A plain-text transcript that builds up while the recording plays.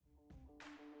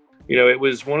It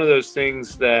was one of those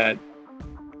things that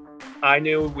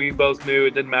we both knew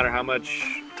it didn't matter how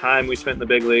much time we spent in the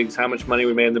big leagues, how much money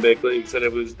we made in the big leagues,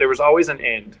 that there was always an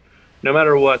end. No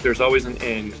matter what, there's always an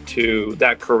end to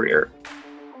that career.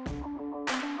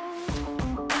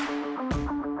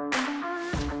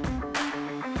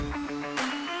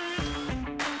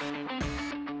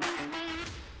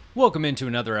 Welcome into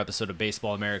another episode of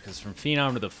Baseball Americas from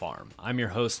Phenom to the Farm. I'm your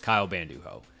host, Kyle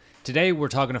Banduho. Today, we're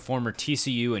talking to former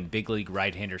TCU and big league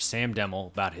right-hander Sam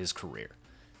Demmel about his career.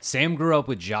 Sam grew up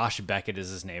with Josh Beckett as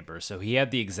his neighbor, so he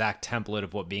had the exact template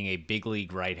of what being a big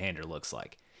league right-hander looks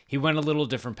like. He went a little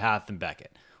different path than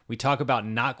Beckett. We talk about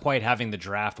not quite having the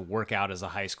draft work out as a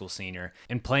high school senior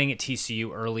and playing at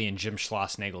TCU early in Jim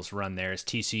Schlossnagle's run there as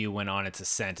TCU went on its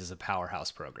ascent as a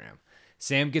powerhouse program.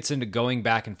 Sam gets into going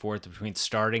back and forth between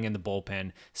starting in the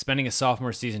bullpen, spending a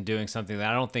sophomore season doing something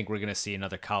that I don't think we're going to see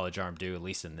another college arm do, at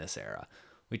least in this era.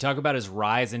 We talk about his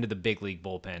rise into the big league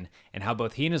bullpen and how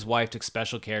both he and his wife took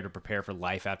special care to prepare for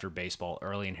life after baseball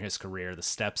early in his career, the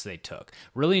steps they took.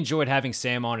 Really enjoyed having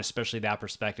Sam on, especially that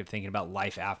perspective, thinking about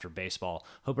life after baseball.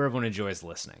 Hope everyone enjoys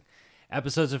listening.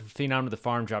 Episodes of Phenom to the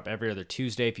Farm drop every other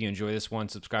Tuesday. If you enjoy this one,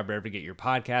 subscribe wherever you get your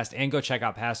podcast and go check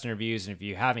out past interviews. And if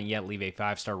you haven't yet, leave a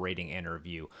 5-star rating and a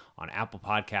review on Apple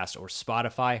Podcasts or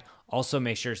Spotify. Also,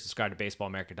 make sure to subscribe to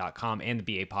BaseballAmerica.com and the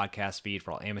BA podcast feed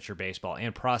for all amateur baseball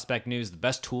and prospect news. The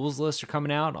best tools lists are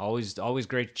coming out. Always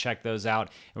great to check those out.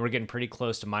 And we're getting pretty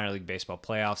close to minor league baseball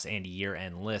playoffs and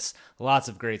year-end lists. Lots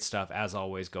of great stuff, as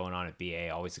always, going on at BA.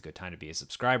 Always a good time to be a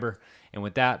subscriber. And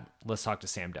with that, let's talk to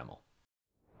Sam Demmel.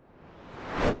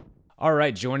 All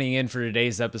right, joining in for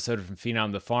today's episode from Phenom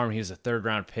to the Farm, he was a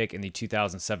third-round pick in the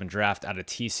 2007 draft out of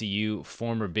TCU,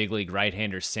 former big league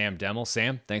right-hander Sam Demmel.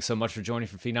 Sam, thanks so much for joining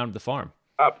for Phenom to the Farm.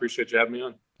 I appreciate you having me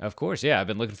on. Of course, yeah. I've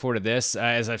been looking forward to this.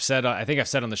 As I've said, I think I've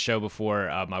said on the show before,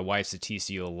 my wife's a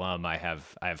TCU alum. I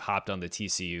have hopped on the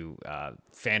TCU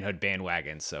fanhood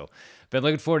bandwagon, so been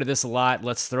looking forward to this a lot.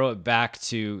 Let's throw it back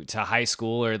to high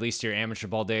school, or at least your amateur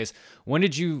ball days. When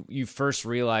did you first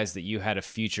realize that you had a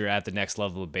future at the next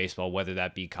level of baseball, whether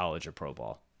that be college or pro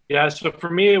ball? Yeah, so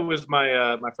for me, it was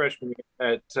my freshman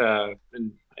year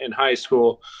in high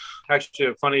school. Actually,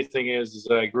 a funny thing is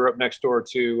I grew up next door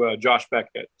to Josh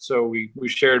Beckett, so we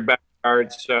shared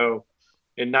backyards. So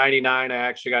in '99, I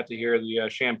actually got to hear the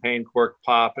champagne cork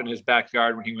pop in his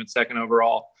backyard when he went second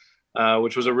overall,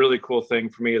 which was a really cool thing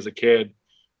for me as a kid.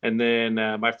 And then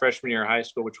my freshman year of high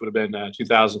school, which would have been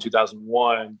 2000,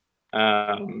 2001,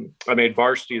 I made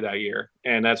varsity that year,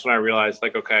 and that's when I realized,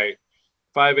 like, okay,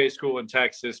 5A school in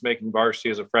Texas, making varsity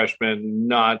as a freshman,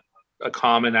 not a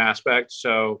common aspect.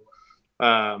 So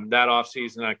that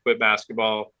offseason, I quit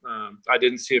basketball. I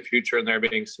didn't see a future in there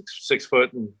being six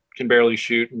foot and can barely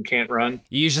shoot and can't run.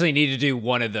 You usually need to do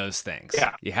one of those things.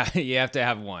 Yeah. You have to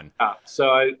have one. So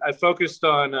I focused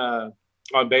on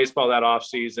baseball that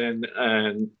offseason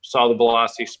and saw the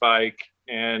velocity spike.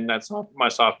 And that's my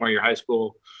sophomore year of high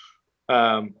school.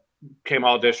 Came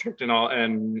all district and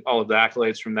all of the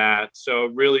accolades from that. So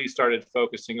really started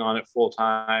focusing on it full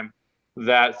time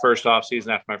that first off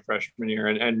season after my freshman year,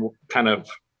 and kind of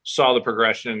saw the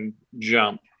progression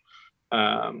jump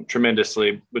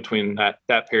tremendously between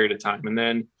that period of time. And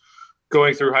then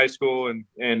going through high school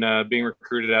and being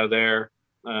recruited out of there,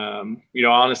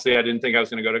 honestly, I didn't think I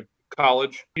was going to go to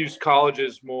college. Used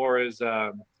colleges more as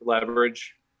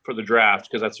leverage for the draft,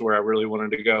 because that's where I really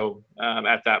wanted to go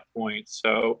at that point.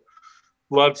 So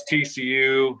loved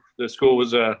TCU. The school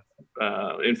was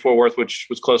in Fort Worth, which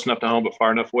was close enough to home but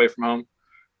far enough away from home.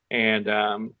 And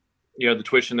the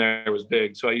tuition there was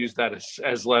big, so I used that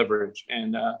as leverage.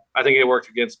 And I think it worked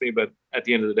against me, but at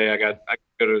the end of the day, I got to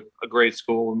go to a great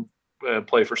school and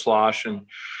play for Slosh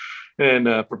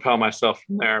and propel myself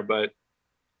from there. But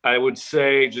I would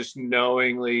say, just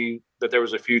knowingly that there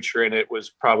was a future in it, was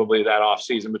probably that off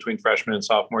season between freshman and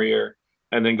sophomore year,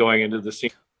 and then going into the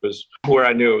senior was where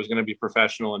I knew it was going to be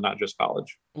professional and not just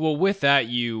college. Well, with that,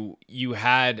 you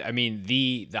had,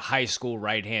 the high school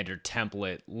right-hander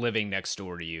template living next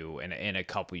door to you and a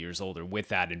couple years older with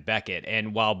that in Beckett.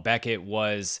 And while Beckett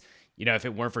was, if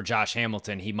it weren't for Josh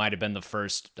Hamilton, he might have been the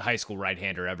first high school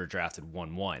right-hander ever drafted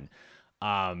 1-1.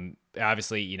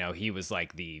 Obviously, he was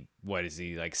like the, what is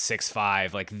he, like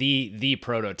 6'5", like the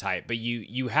prototype, but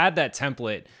you had that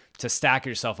template to stack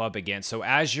yourself up against. So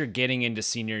as you're getting into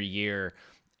senior year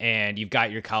and you've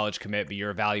got your college commit, but you're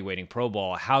evaluating pro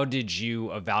ball, how did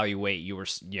you evaluate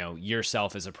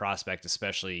yourself as a prospect,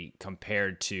 especially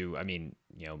compared to,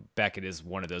 Beckett is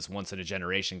one of those once in a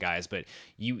generation guys, but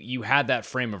you had that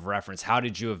frame of reference. How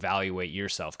did you evaluate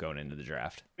yourself going into the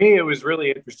draft? For me, it was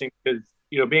really interesting because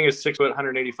being a 6 foot,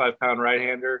 185-pound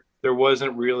right-hander, there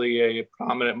wasn't really a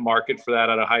prominent market for that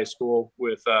out of high school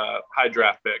with high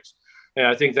draft picks. And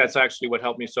I think that's actually what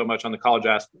helped me so much on the college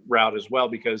route as well,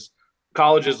 because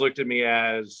colleges looked at me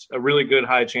as a really good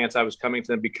high chance I was coming to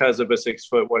them because of a 6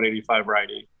 foot, 185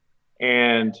 righty.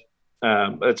 And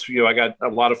I got a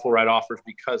lot of full ride offers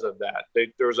because of that.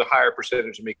 There was a higher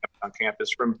percentage of me coming on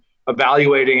campus. From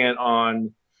evaluating it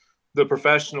on the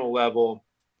professional level,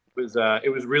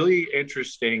 it was really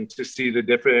interesting to see the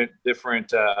different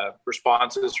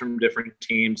responses from different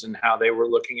teams and how they were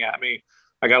looking at me.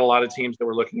 I got a lot of teams that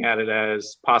were looking at it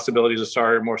as possibilities of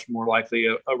starter, more likely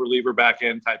a reliever back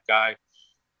end type guy.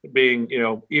 Being,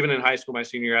 even in high school, my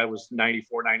senior year, I was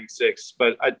 94, 96,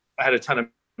 but I had a ton of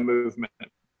movement.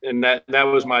 And that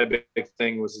was my big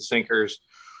thing, was the sinkers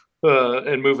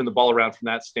and moving the ball around from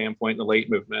that standpoint in the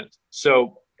late movement.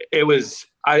 So it was,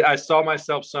 I saw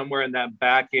myself somewhere in that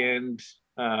back end,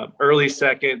 early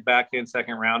second, back end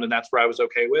second round. And that's where I was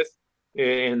okay with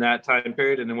in that time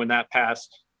period. And then when that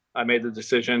passed, I made the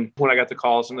decision when I got the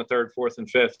calls in the third, fourth, and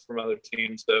fifth from other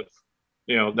teams of,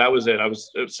 that was it. I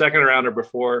was a second rounder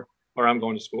before, or I'm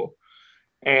going to school.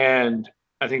 And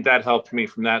I think that helped me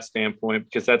from that standpoint,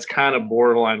 because that's kind of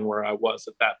borderline where I was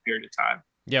at that period of time.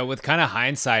 Yeah. With kind of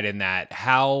hindsight in that,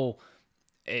 how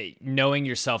knowing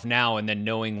yourself now and then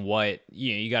knowing what,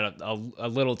 you got a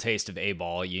little taste of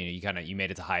A-ball, you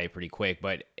made it to high A pretty quick,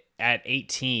 but at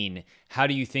 18, how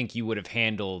do you think you would have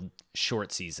handled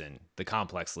short season, the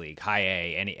complex league, high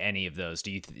A, any of those?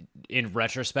 Do you, in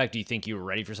retrospect, do you think you were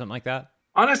ready for something like that?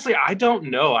 Honestly, I don't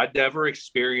know. I'd never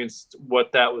experienced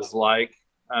what that was like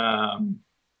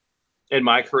in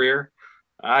my career.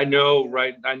 I know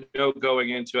going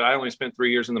into it, I only spent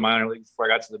 3 years in the minor leagues before I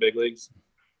got to the big leagues,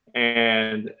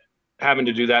 and having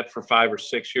to do that for 5 or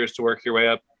 6 years to work your way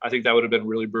up, I think that would have been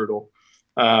really brutal.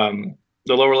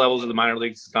 The lower levels of the minor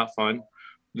leagues is not fun.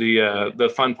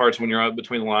 The fun part's when you're out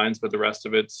between the lines, but the rest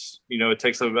of it's, it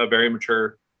takes a very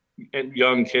mature and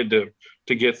young kid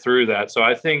to get through that. So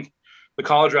I think the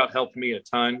college route helped me a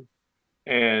ton,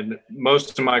 and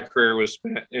most of my career was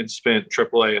spent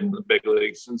AAA in the big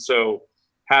leagues. And so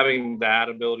having that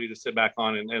ability to sit back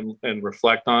on and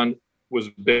reflect on was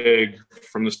big,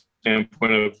 from the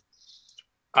standpoint of,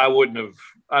 I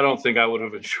don't think I would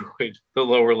have enjoyed the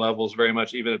lower levels very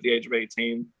much, even at the age of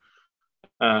 18.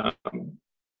 I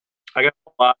got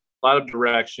a lot of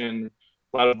direction,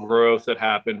 a lot of growth that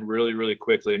happened really, really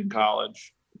quickly in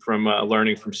college from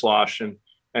learning from Slosh and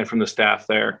from the staff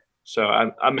there. So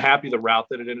I'm happy the route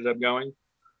that it ended up going,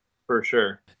 for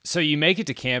sure. So you make it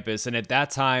to campus, and at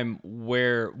that time,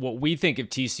 where what we think of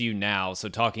TCU now, so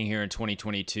talking here in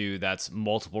 2022, that's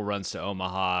multiple runs to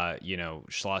Omaha.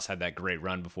 Schloss had that great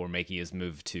run before making his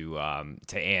move to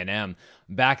A&M.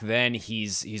 Back then,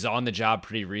 he's on the job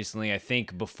pretty recently. I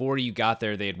think before you got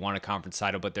there, they had won a conference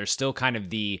title, but there's still kind of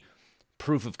the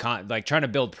proof of trying to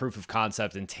build proof of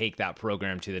concept and take that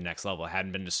program to the next level. It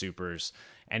hadn't been to supers,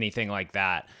 anything like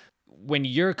that. When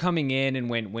you're coming in and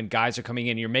when guys are coming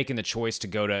in, you're making the choice to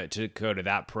go to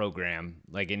that program.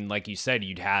 Like you said,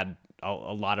 you'd had a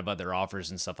lot of other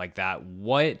offers and stuff like that.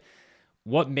 What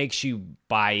makes you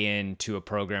buy into a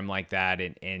program like that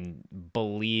and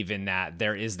believe in that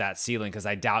there is that ceiling? Because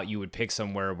I doubt you would pick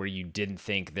somewhere where you didn't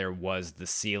think there was the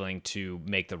ceiling to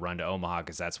make the run to Omaha,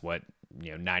 because that's what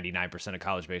 99% of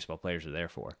college baseball players are there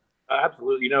for.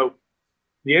 Absolutely.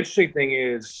 The interesting thing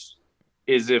is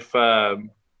if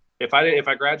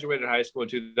I graduated high school in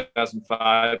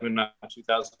 2005 and not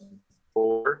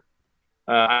 2004,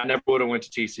 I never would have went to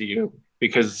TCU,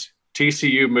 because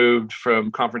TCU moved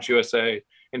from Conference USA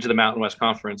into the Mountain West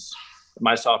Conference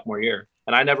my sophomore year.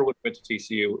 And I never would have went to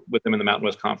TCU with them in the Mountain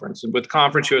West Conference. And with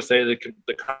Conference USA,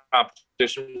 the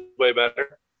competition was way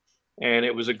better, and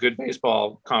it was a good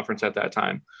baseball conference at that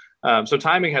time. So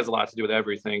timing has a lot to do with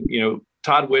everything.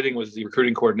 Todd Whitting was the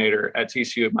recruiting coordinator at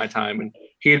TCU at my time, and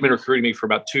he had been recruiting me for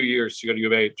about 2 years to go to U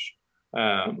of H.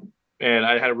 And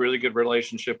I had a really good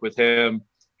relationship with him.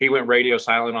 He went radio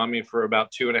silent on me for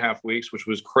about 2.5 weeks, which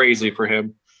was crazy for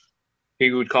him.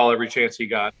 He would call every chance he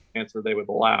got, answer they would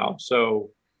allow.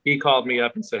 So he called me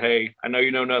up and said, "Hey, I know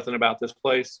you know nothing about this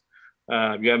place. You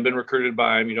haven't been recruited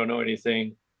by him. You don't know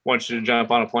anything. I want you to jump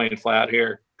on a plane and fly out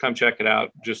here. Come check it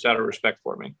out, just out of respect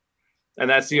for me." And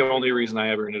that's the only reason I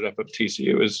ever ended up at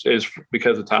TCU is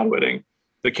because of Todd Whitting.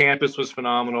 The campus was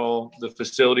phenomenal. The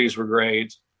facilities were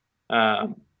great.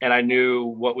 And I knew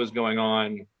what was going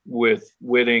on with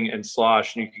Whitting and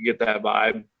Slosh, and you could get that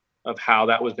vibe of how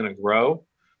that was going to grow.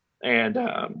 And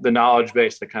the knowledge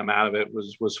base that come out of it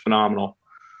was phenomenal.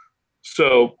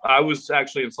 So I was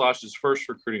actually in Slosh's first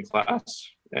recruiting class,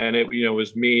 and it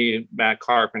was me, Matt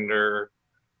Carpenter,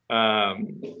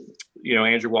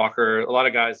 Andrew Walker, a lot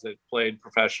of guys that played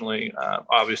professionally.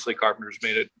 Obviously, Carpenter's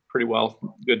made it pretty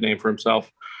well, good name for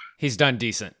himself. He's done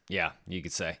decent. Yeah, you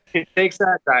could say. It takes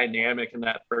that dynamic and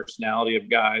that personality of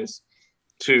guys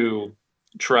to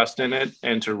trust in it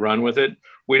and to run with it.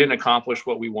 We didn't accomplish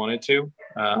what we wanted to,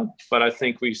 but I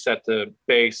think we set the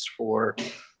base for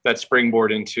that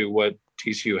springboard into what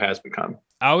TCU has become.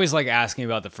 I always like asking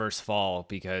about the first fall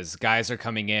because guys are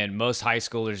coming in. Most high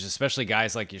schoolers, especially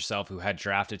guys like yourself who had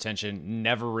draft attention,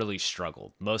 never really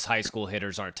struggled. Most high school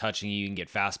hitters aren't touching you. You can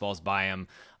get fastballs by them.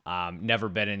 Never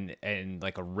been in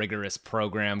like a rigorous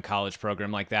program, college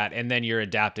program like that. And then you're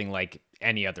adapting like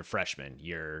any other freshman.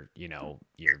 You're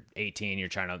 18,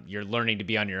 you're learning to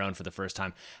be on your own for the first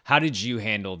time. How did you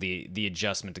handle the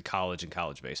adjustment to college and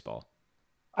college baseball?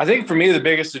 I think for me, the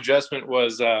biggest adjustment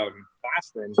was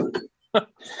classroom.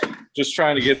 Just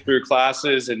trying to get through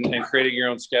classes and creating your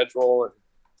own schedule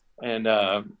and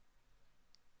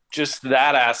just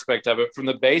that aspect of it. From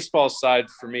the baseball side,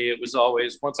 for me, it was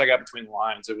always, once I got between the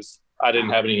lines, I didn't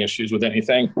have any issues with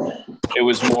anything. It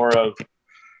was more of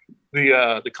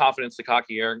the confidence, the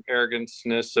cocky arrogance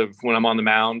of when I'm on the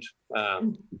mound.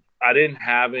 I didn't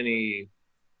have any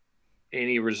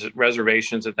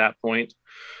reservations at that point.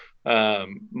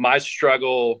 My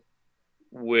struggle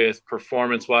with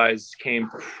performance-wise came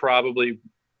probably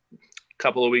a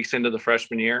couple of weeks into the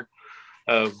freshman year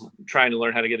of trying to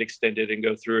learn how to get extended and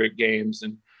go through at games.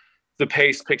 And the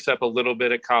pace picks up a little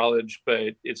bit at college,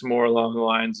 but it's more along the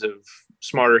lines of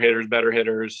smarter hitters, better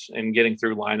hitters, and getting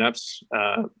through lineups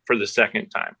for the second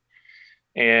time.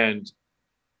 And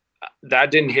that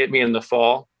didn't hit me in the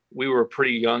fall. We were a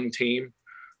pretty young team,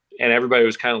 and everybody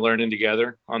was kind of learning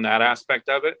together on that aspect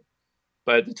of it.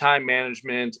 But the time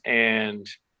management and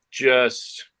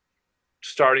just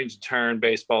starting to turn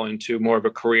baseball into more of a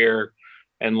career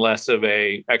and less of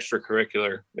a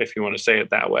extracurricular, if you want to say it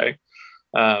that way,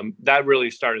 that really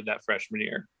started that freshman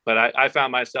year. But I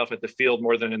found myself at the field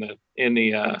more than in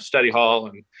the study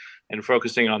hall and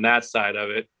focusing on that side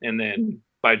of it. And then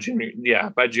by junior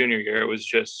year, it was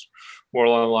just more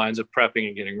along the lines of prepping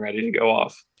and getting ready to go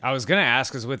off. I was going to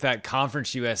ask, because with that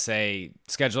Conference USA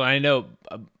schedule, I know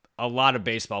a lot of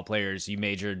baseball players, you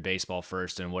majored baseball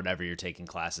first and whatever you're taking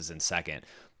classes in second.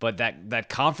 But that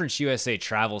Conference USA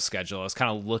travel schedule, I was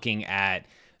kind of looking at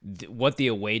what the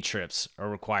away trips are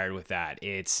required with that.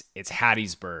 It's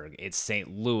Hattiesburg, it's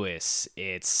St. Louis,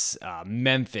 it's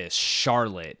Memphis,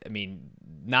 Charlotte. I mean,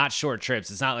 not short trips.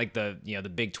 It's not like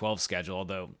the Big 12 schedule,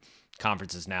 although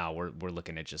conferences now we're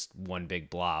looking at just one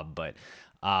big blob, but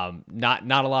not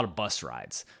a lot of bus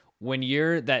rides. When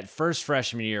you're that first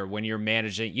freshman year, when you're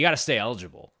managing, you got to stay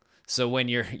eligible. So when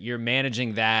you're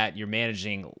managing that, you're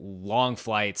managing long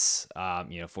flights.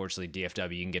 Fortunately,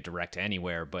 DFW, you can get direct to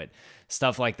anywhere, but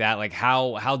stuff like that, like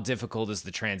how difficult is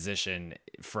the transition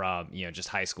from just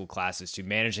high school classes to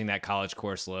managing that college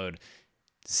course load,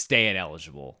 staying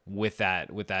eligible with that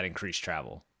increased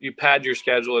travel? You pad your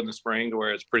schedule in the spring to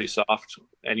where it's pretty soft,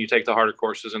 and you take the harder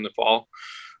courses in the fall.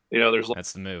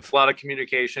 That's the move. A lot of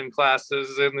communication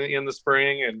classes in the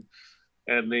spring,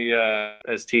 and the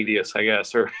as tedious, I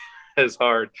guess, or as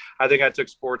hard. I think I took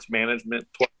sports management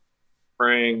twice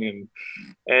spring,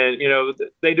 and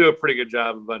they do a pretty good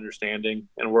job of understanding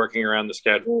and working around the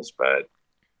schedules. But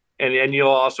and you'll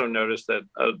also notice that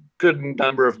a good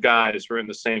number of guys were in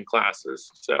the same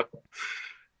classes. So,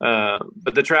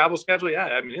 but the travel schedule, yeah,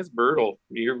 I mean, it's brutal.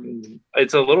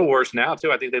 It's a little worse now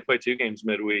too. I think they play 2 games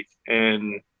midweek,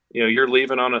 and you're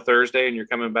leaving on a Thursday and you're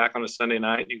coming back on a Sunday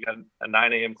night. You got a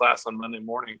 9 a.m. class on Monday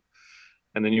morning,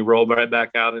 and then you roll right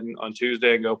back out on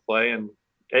Tuesday and go play. And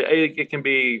it can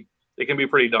be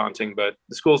pretty daunting, but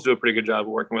the schools do a pretty good job of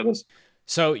working with us.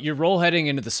 So your role heading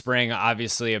into the spring,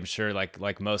 obviously, I'm sure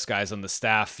like most guys on the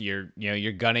staff, you're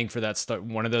gunning for that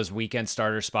one of those weekend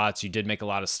starter spots. You did make a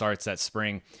lot of starts that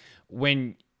spring.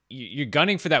 When you're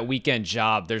gunning for that weekend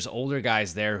job, there's older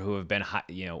guys there who have been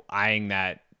eyeing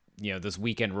that, those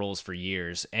weekend roles for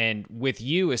years. And with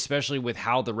you, especially with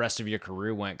how the rest of your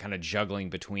career went, kind of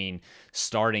juggling between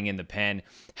starting in the pen,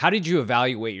 how did you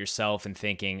evaluate yourself and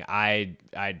thinking, I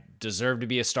deserve to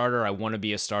be a starter, I want to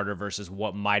be a starter, versus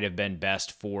what might have been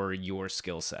best for your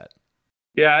skill set?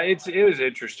 Yeah, it was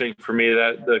interesting for me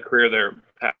that the career there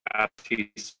at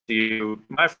TCU.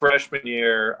 My freshman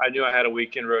year, I knew I had a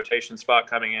weekend rotation spot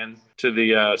coming in to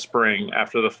the spring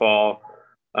after the fall.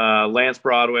 Lance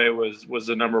Broadway was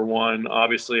the number one.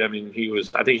 Obviously, I mean,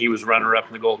 I think he was runner up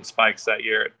in the Golden Spikes that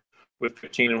year with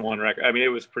 15-1 record. I mean, it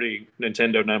was pretty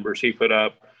Nintendo numbers he put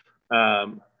up.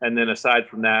 And then aside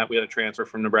from that, we had a transfer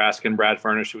from Nebraska and Brad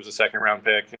Furnish, who was a 2nd round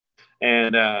pick.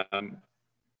 And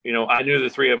I knew the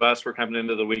three of us were coming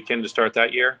into the weekend to start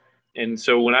that year. And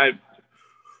so when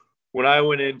I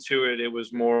went into it, it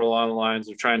was more along the lines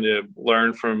of trying to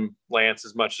learn from Lance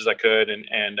as much as I could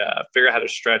and figure out how to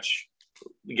stretch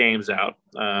games out.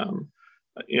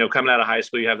 Coming out of high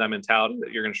school, you have that mentality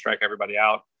that you're going to strike everybody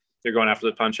out. They're going after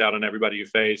the punch out on everybody you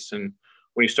face. And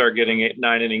when you start getting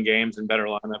 9-inning games and better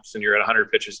lineups and you're at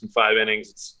 100 pitches in 5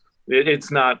 innings,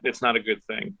 it's not a good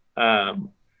thing.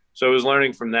 So I was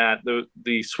learning from that.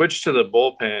 The switch to the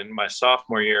bullpen my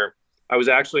sophomore year, I was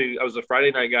a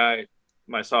Friday night guy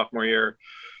my sophomore year,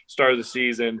 start of the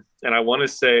season, and I want to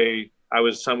say I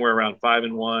was somewhere around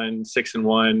 5-1,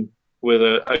 6-1 with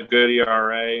a good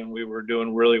ERA, and we were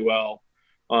doing really well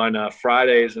on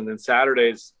Fridays, and then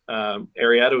Saturdays,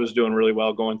 Arrieta was doing really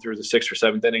well going through the 6th or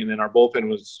 7th inning, and then our bullpen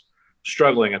was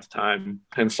struggling at the time.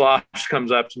 And Slosh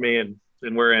comes up to me, and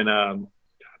we're at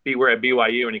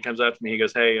BYU, and he comes up to me, he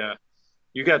goes, "Hey,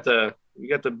 you got the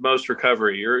most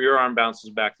recovery. Your arm bounces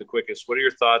back the quickest. What are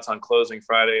your thoughts on closing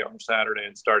Friday or Saturday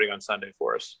and starting on Sunday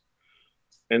for us?"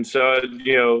 And so,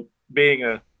 being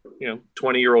a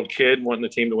 20-year-old kid wanting the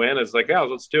team to win, it's like, "Yeah,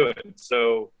 let's do it."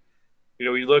 So,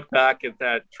 you look back at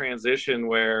that transition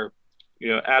where,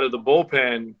 out of the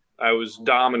bullpen, I was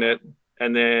dominant,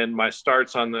 and then my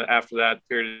starts after that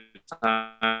period of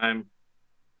time,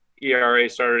 ERA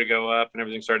started to go up and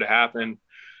everything started to happen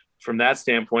from that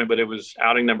standpoint, but it was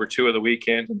outing number 2 of the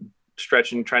weekend,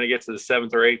 stretching, trying to get to the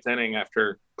 7th or 8th inning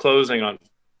after closing on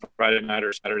Friday night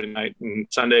or Saturday night, and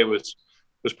Sunday was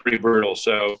pretty brutal.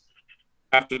 So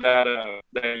after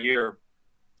that year,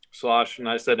 Slosh and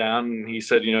I sat down, and he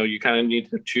said, you kind of need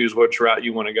to choose which route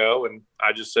you want to go. And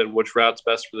I just said, which route's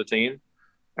best for the team?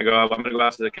 I go, I'm going to go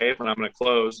out to the Cape and I'm going to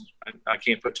close. I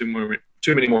can't put too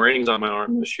many more innings on my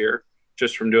arm this year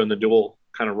just from doing the dual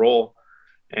kind of role.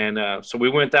 And so we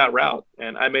went that route,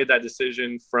 and I made that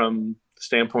decision from the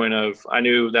standpoint of I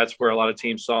knew that's where a lot of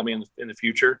teams saw me in the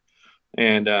future.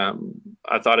 And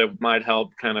I thought it might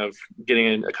help kind of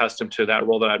getting accustomed to that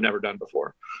role that I've never done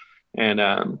before. And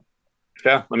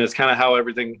it's kind of how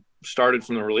everything started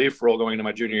from the relief role going into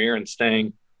my junior year and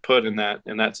staying put in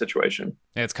that situation.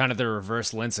 Yeah, it's kind of the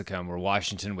reverse Lincecum, where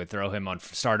Washington would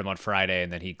start him on Friday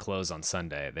and then he'd close on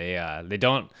Sunday. They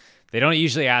don't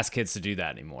usually ask kids to do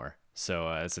that anymore.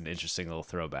 So it's an interesting little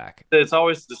throwback. It's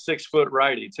always the 6-foot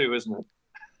righty too, isn't it?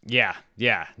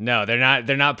 Yeah. No, they're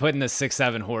not putting the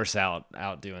 6'7" horse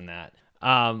out doing that.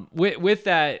 With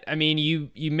that, I mean,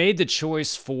 you made the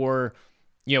choice for,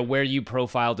 where you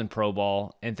profiled in pro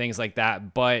ball and things like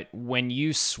that. But when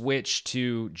you switch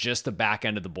to just the back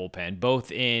end of the bullpen,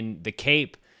 both in the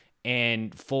Cape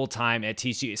and full time at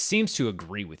TCU, it seems to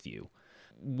agree with you.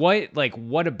 What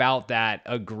about that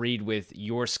agreed with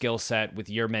your skill set, with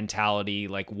your mentality?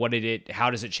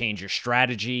 How does it change your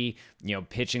strategy,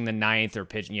 pitching the 9th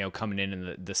or coming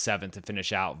in the 7th to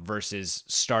finish out versus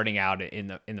starting out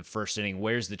in the first inning?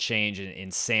 Where's the change in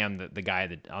Sam, the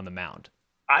guy on the mound?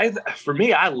 For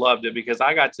me, I loved it because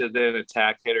I got to then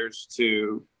attack hitters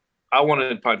I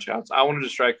wanted punch outs. I wanted to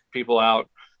strike people out,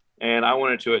 and I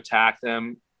wanted to attack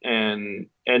them and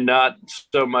not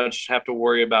so much have to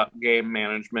worry about game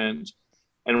management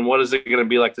and what is it going to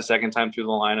be like the second time through the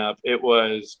lineup. It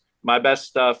was my best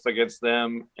stuff against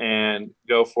them and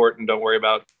go for it and don't worry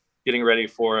about getting ready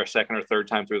for a second or third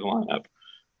time through the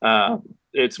lineup.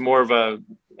 It's more of a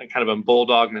kind of a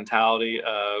bulldog mentality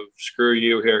of screw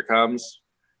you, here it comes.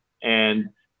 And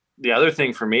the other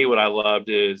thing for me, what I loved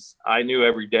is I knew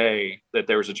every day that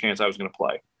there was a chance I was going to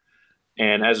play.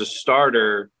 And as a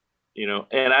starter,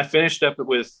 and I finished up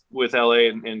with LA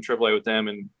and AAA with them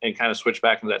and kind of switched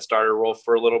back into that starter role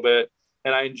for a little bit.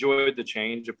 And I enjoyed the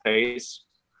change of pace.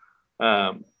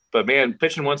 But man,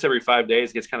 pitching once every 5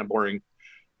 days gets kind of boring.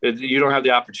 You don't have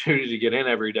the opportunity to get in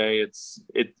every day.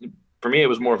 For me, it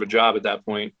was more of a job at that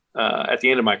point, at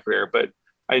the end of my career, but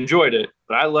I enjoyed it.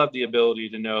 But I love the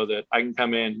ability to know that I can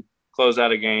come in, close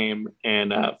out a game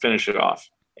and finish it off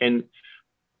and,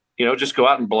 just go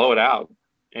out and blow it out.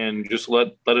 And just let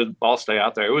it all stay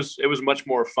out there. It was much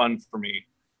more fun for me,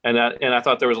 and I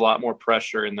thought there was a lot more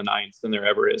pressure in the 9th than there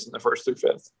ever is in the 1st through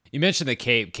 5th. You mentioned the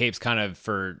Cape. Cape's kind of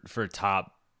for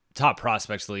top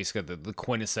prospects, at least, got the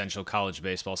quintessential college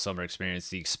baseball summer experience,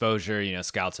 the exposure,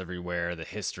 scouts everywhere, the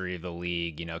history of the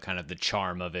league, kind of the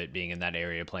charm of it being in that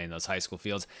area, playing those high school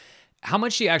fields. How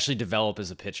much do you actually develop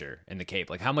as a pitcher in the Cape?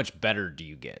 How much better do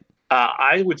you get?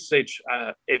 I would say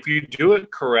if you do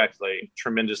it correctly,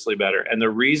 tremendously better. And the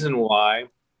reason why,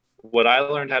 what I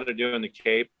learned how to do in the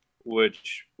Cape,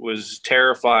 which was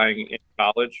terrifying in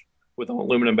college with an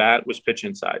aluminum bat, was pitch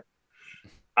inside.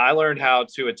 I learned how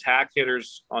to attack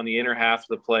hitters on the inner half of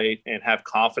the plate and have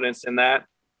confidence in that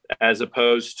as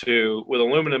opposed to with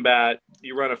aluminum bat,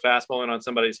 you run a fastball in on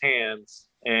somebody's hands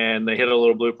and they hit a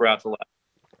little blooper out to left,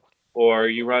 or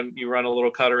you run a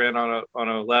little cutter in on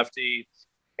a lefty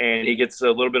and he gets a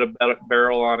little bit of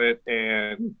barrel on it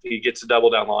and he gets a double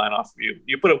down the line off of you.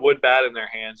 You put a wood bat in their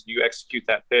hands, you execute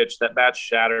that pitch, that bat's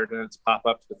shattered and it's pop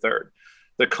up to the third.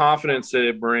 The confidence that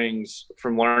it brings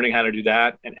from learning how to do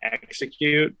that and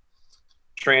execute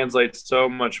translates so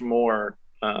much more,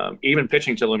 even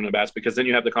pitching to aluminum bats, because then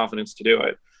you have the confidence to do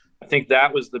it. I think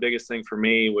that was the biggest thing for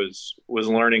me was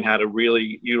learning how to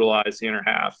really utilize the inner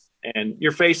half. And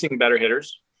you're facing better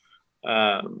hitters,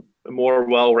 more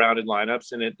well-rounded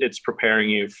lineups, and it's preparing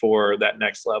you for that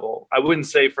next level. I wouldn't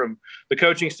say from the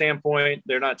coaching standpoint,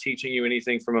 they're not teaching you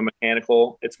anything from a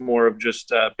mechanical. It's more of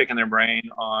just picking their brain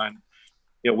on,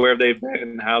 where they've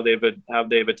been, how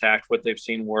they've attacked, what they've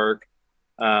seen work.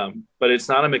 But it's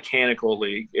not a mechanical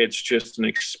league. It's just an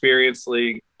experience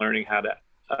league, learning how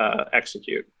to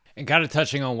execute. And kind of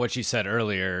touching on what you said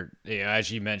earlier, as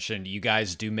you mentioned, you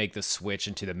guys do make the switch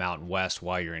into the Mountain West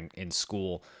while you're in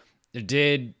school.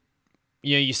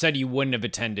 You said you wouldn't have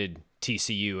attended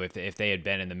TCU if they had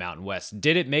been in the Mountain West.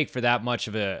 Did it make for that much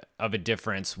of a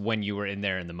difference when you were in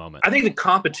there in the moment? I think the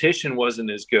competition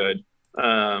wasn't as good,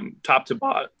 top to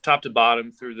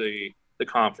bottom through the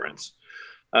conference.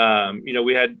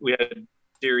 We had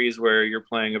series where you're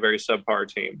playing a very subpar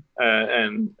team,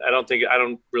 and I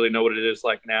don't really know what it is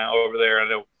like now over there. I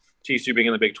know TCU being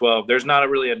in the Big 12, there's not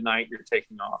really a night you're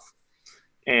taking off,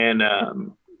 and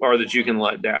or that you can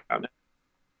let down.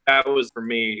 That was for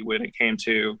me when it came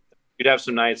to, you'd have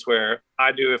some nights where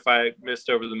I knew if I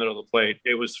missed over the middle of the plate,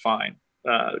 it was fine,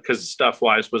 because stuff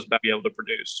wise was about to be able to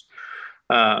produce.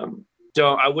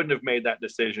 I wouldn't have made that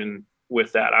decision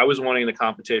with that. I was wanting the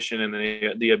competition and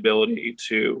the ability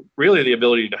to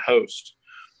host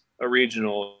a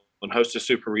regional and host a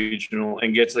super regional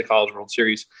and get to the College World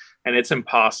Series. And it's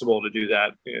impossible to do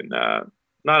that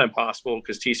not impossible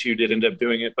because TCU did end up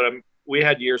doing it, but we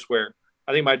had years where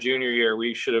I think my junior year,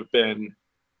 we should have been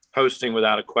hosting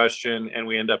without a question. And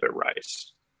we end up at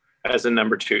Rice as the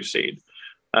number 2 seed.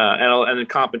 And the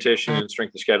competition and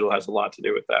strength of schedule has a lot to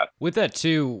do with that. With that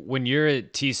too, when you're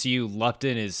at TCU,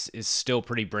 Lupton is still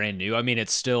pretty brand new. I mean,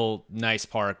 it's still nice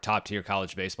park, top tier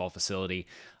college baseball facility.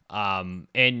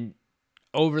 And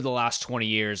over the last 20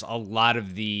 years, a lot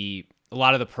of the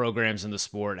programs in the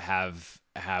sport have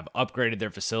upgraded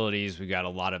their facilities. We've got a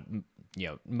lot of,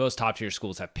 most top tier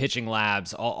schools have pitching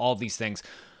labs, all these things.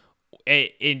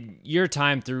 In your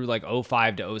time through like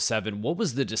 05 to 07, what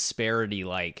was the disparity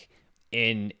like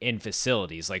in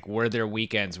facilities? Like, were there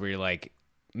weekends where you're like,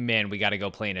 man, we got to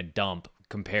go play in a dump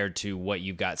compared to what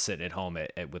you've got sitting at home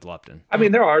with Lupton? I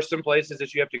mean, there are some places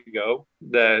that you have to go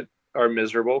that are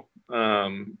miserable.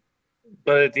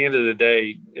 But at the end of the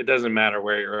day, it doesn't matter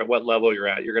where you're at, what level you're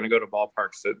at. You're going to go to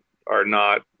ballparks that are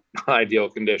not ideal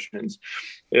conditions.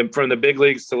 And from the big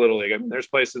leagues to little league, I mean, there's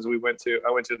places I went to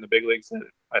in the big leagues that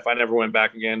if I never went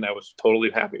back again, I was totally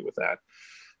happy with that.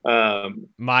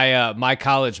 My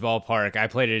college ballpark, I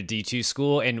played at a D2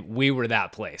 school, and we were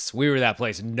that place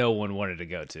no one wanted to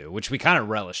go to, which we kind of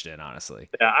relished in, honestly.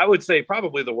 Yeah, I would say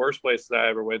probably the worst place that I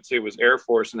ever went to was Air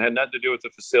Force, and had nothing to do with the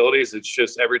facilities. It's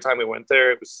just every time we went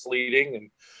there, it was sleeting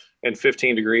and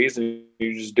 15 degrees, and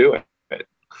you just do it.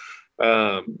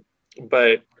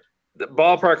 But the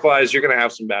ballpark wise, you're going to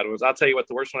have some bad ones. I'll tell you what,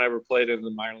 the worst one I ever played in the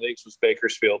minor leagues was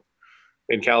Bakersfield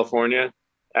in California.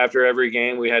 After every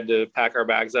game, we had to pack our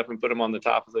bags up and put them on the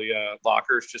top of the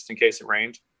lockers just in case it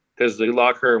rained, because the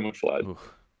locker room would flood.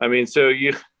 Oof. I mean,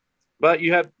 it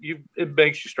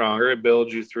makes you stronger. It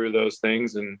builds you through those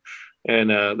things. And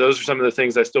those are some of the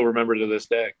things I still remember to this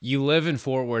day. You live in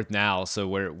Fort Worth now, so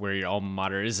where your alma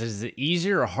mater is it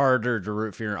easier or harder to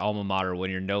root for your alma mater when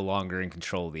you're no longer in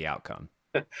control of the outcome?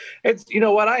 It's,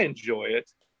 what, I enjoy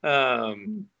it.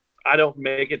 I don't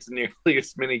make it to nearly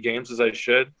as many games as I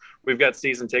should. We've got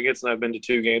season tickets, and I've been to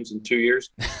 2 games in 2 years.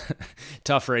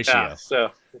 Tough ratio. Yeah,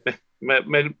 so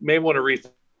may want to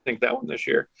rethink that one this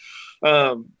year.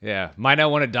 Yeah, might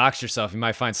not want to dox yourself. You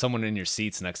might find someone in your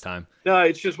seats next time. No,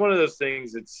 it's just one of those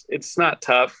things. It's not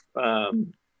tough,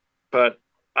 but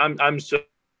I'm so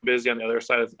busy on the other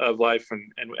side of life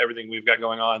and everything we've got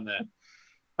going on that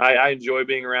I enjoy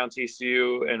being around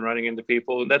TCU and running into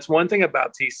people. That's one thing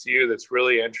about TCU that's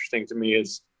really interesting to me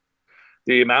is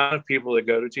the amount of people that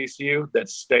go to TCU that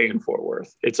stay in Fort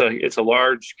Worth. It's a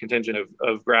large contingent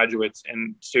of graduates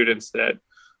and students that,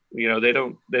 they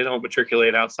don't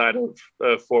matriculate outside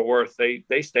of Fort Worth.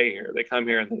 They stay here. They come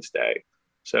here and they stay.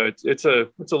 So it's a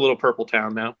little purple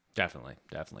town now. Definitely.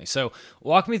 So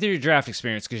walk me through your draft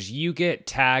experience, because you get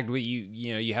tagged with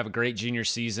you have a great junior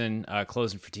season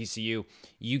closing for TCU.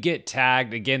 You get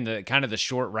tagged again, the kind of the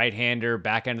short right-hander,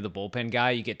 back end of the bullpen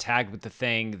guy. You get tagged with the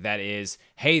thing that is,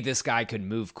 hey, this guy could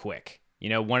move quick.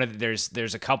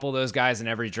 There's a couple of those guys in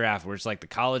every draft where it's like the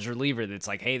college reliever that's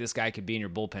like, hey, this guy could be in your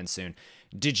bullpen soon.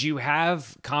 Did you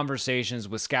have conversations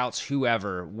with scouts,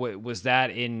 whoever?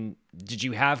 Did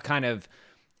you have kind of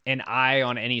an eye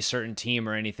on any certain team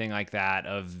or anything like that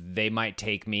of they might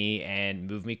take me and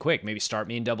move me quick, maybe start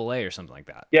me in AA or something like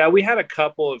that? Yeah, we had a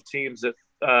couple of teams that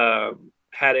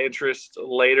had interest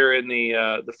later in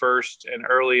the first and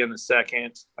early in the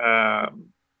second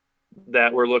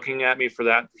that were looking at me for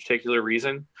that particular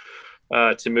reason,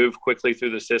 to move quickly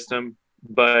through the system.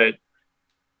 But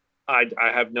I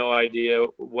have no idea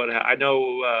I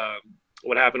know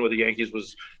what happened with the Yankees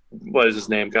was, what is his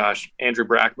name? Gosh, Andrew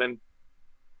Brackman,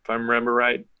 if I remember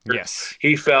right. Yes.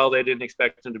 He fell. They didn't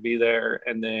expect him to be there.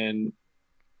 And then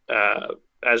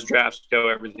as drafts go,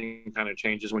 everything kind of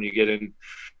changes when you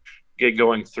get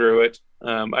going through it.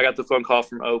 I got the phone call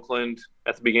from Oakland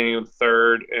at the beginning of the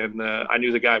third, and I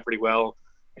knew the guy pretty well.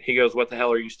 He goes, "What the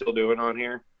hell are you still doing on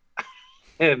here?"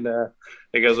 And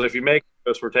he goes, "If you make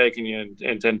us, we're taking you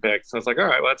in 10 picks." And I was like, "All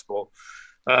right, well, that's cool."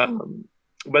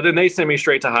 But then they sent me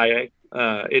straight to high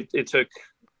A. It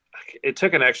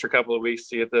took an extra couple of weeks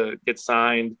to get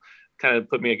signed, kind of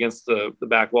put me against the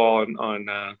back wall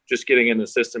on just getting in the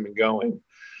system and going.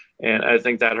 And I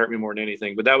think that hurt me more than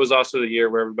anything. But that was also the year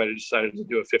where everybody decided to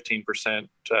do a 15%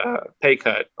 pay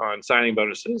cut on signing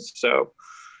bonuses. So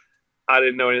I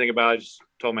didn't know anything about it. I just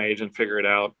told my agent, figure it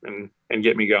out and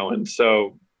get me going.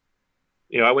 So,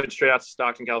 I went straight out to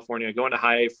Stockton, California. Going to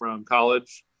high A from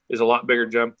college is a lot bigger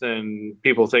jump than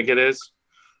people think it is,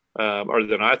 or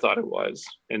than I thought it was.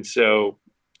 And so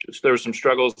there were some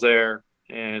struggles there,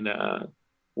 and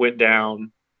went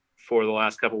down for the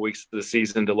last couple of weeks of the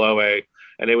season to low A.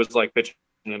 And it was like pitching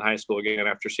in high school again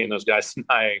after seeing those guys in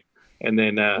high A. And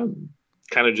then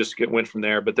kind of just went from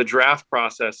there. But the draft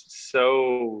process is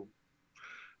so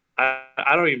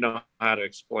I don't even know how to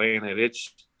explain it.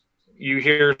 It's, you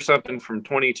hear something from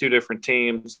 22 different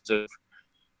teams of,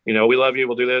 we love you,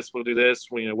 we'll do this.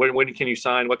 When can you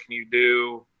sign? What can you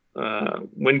do?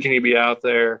 When can you be out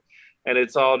there? And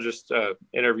it's all just an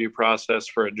interview process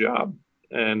for a job.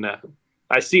 And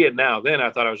I see it now. Then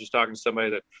I thought I was just talking to somebody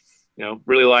that,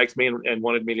 really liked me and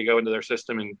wanted me to go into their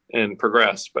system and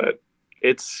progress. But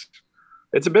it's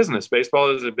a business.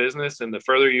 Baseball is a business. And the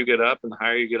further you get up and the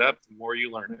higher you get up, the more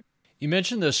you learn it. You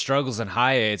mentioned those struggles in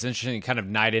high A. It's interesting, kind of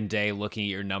night and day, looking at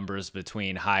your numbers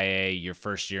between high A, your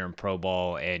first year in pro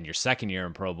ball, and your second year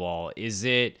in pro ball.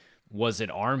 Was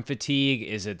it arm fatigue?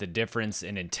 Is it the difference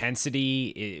in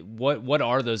intensity? What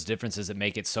are those differences that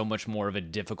make it so much more of a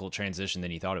difficult transition than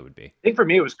you thought it would be? I think for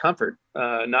me, it was comfort,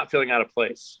 not feeling out of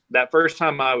place. That first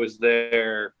time I was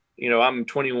there, I'm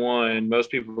 21.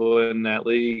 Most people in that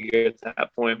league at that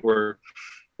point were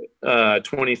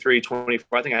 23,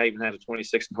 24. I think I even had a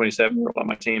 26 and 27-year-old on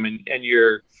my team. And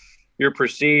you're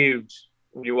perceived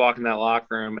when you walk in that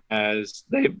locker room as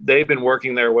they've been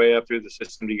working their way up through the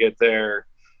system to get there.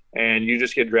 And you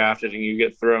just get drafted and you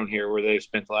get thrown here where they've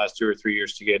spent the last 2 or 3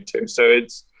 years to get to. So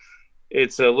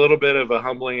it's a little bit of a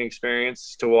humbling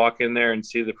experience to walk in there and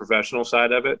see the professional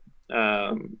side of it.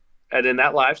 And then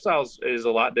that lifestyle is a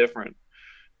lot different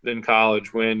than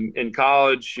college. When in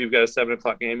college, you've got a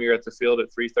 7:00 game, you're at the field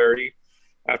at 3:30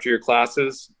 after your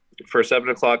classes for a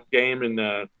 7:00 game.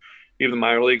 And even the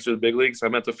minor leagues or the big leagues,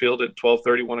 I'm at the field at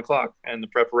 12:30, 1:00, and the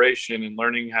preparation and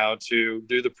learning how to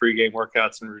do the pregame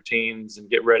workouts and routines and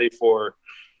get ready for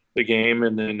the game.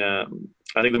 And then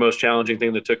I think the most challenging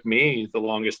thing that took me the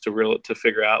longest to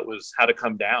figure out was how to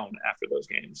come down after those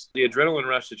games. The adrenaline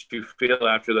rush that you feel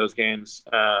after those games,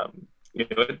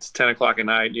 it's 10:00 at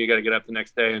night. You got to get up the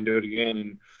next day and do it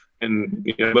again. And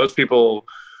most people,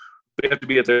 they have to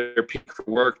be at their peak for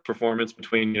work performance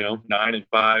between 9 and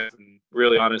 5. And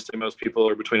really, honestly, most people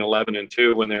are between 11 and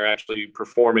 2 when they're actually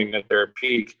performing at their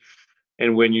peak.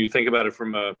 And when you think about it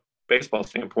from a baseball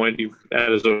standpoint,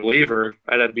 as a reliever,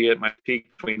 I'd have to be at my peak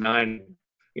between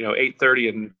 8:30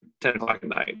 and 10:00 at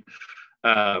night.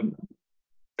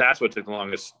 That's what took the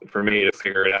longest for me to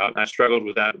figure it out. And I struggled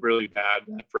with that really bad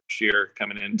that first year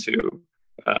coming into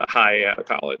high out of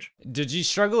college. Did you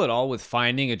struggle at all with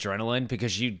finding adrenaline,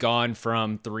 because you'd gone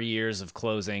from 3 years of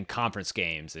closing conference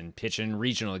games and pitching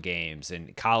regional games,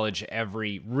 and college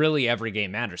every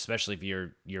game matters, especially if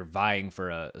you're vying for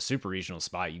a super regional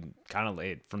spot. You kind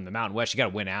of, from the Mountain West, you got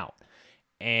to win out.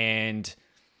 And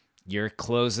you're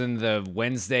closing the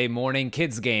Wednesday morning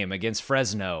kids game against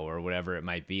Fresno or whatever it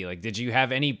might be. Like, did you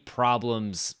have any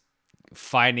problems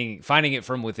finding it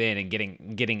from within and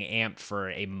getting amped for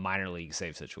a minor league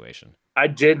save situation? I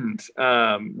didn't.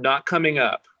 Not coming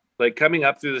up. Like coming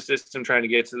up through the system, trying to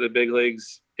get to the big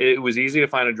leagues, it was easy to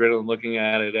find adrenaline looking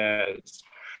at it as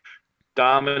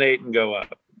dominate and go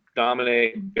up,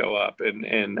 dominate and go up.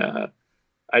 And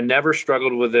I never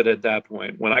struggled with it at that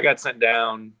point. When I got sent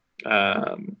down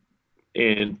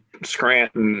in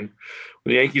Scranton, when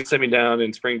the Yankees sent me down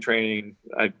in spring training,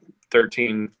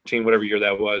 13, whatever year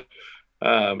that was,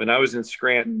 and I was in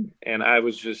Scranton, and I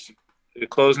was just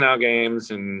closing out games,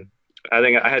 and I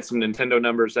think I had some Nintendo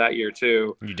numbers that year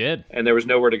too. You did, and there was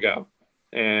nowhere to go.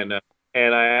 And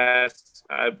I asked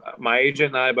my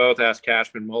agent and I both asked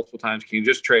Cashman multiple times, "Can you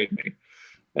just trade me?"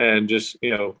 And just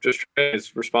trade.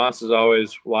 His response is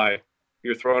always, "Why?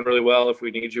 You're throwing really well. If we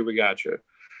need you, we got you."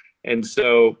 And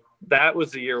so that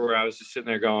was the year where I was just sitting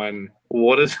there going,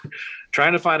 "What is?"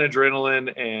 trying to find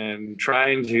adrenaline and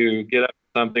trying to get up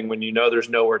something when you know there's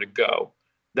nowhere to go.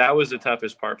 That was the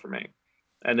toughest part for me.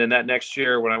 And then that next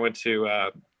year when I went to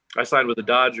I signed with the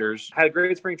Dodgers, had a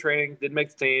great spring training, didn't make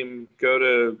the team, go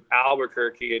to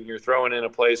Albuquerque, and you're throwing in a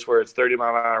place where it's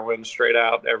 30-mile-an-hour winds straight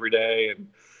out every day,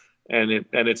 and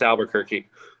it's Albuquerque.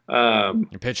 You're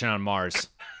pitching on Mars.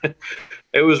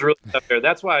 It was really tough there.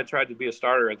 That's why I tried to be a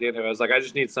starter at the end of it. I was like, I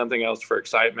just need something else for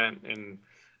excitement, and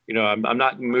I'm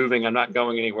not moving, I'm not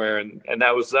going anywhere, and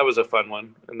that was a fun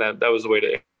one, and that was the way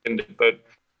to end it. But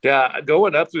yeah,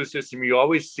 going up through the system, you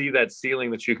always see that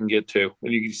ceiling that you can get to,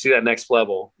 and you can see that next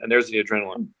level, and there's the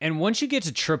adrenaline. And once you get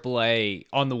to AAA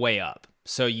on the way up,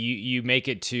 so you make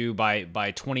it to by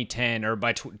 2010 or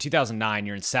by 2009,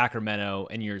 you're in Sacramento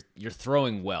and you're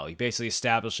throwing well. You basically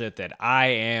establish it that I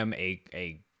am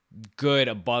a good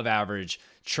above average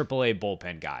AAA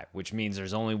bullpen guy, which means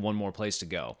there's only one more place to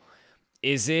go.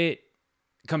 Is it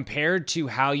compared to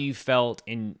how you felt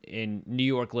in New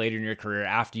York later in your career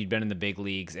after you'd been in the big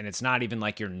leagues, and it's not even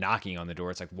like you're knocking on the door,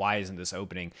 it's like, why isn't this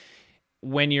opening?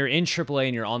 When you're in AAA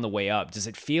and you're on the way up, does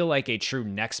it feel like a true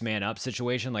next man up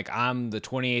situation? Like, I'm the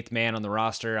 28th man on the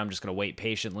roster, I'm just going to wait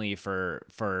patiently for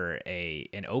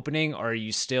an opening? Or are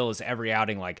you still, is every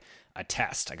outing like a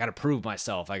test? I got to prove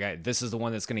myself. This is the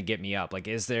one that's going to get me up. Like,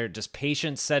 is there just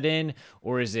patience set in,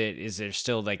 or is there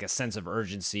still like a sense of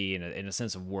urgency and a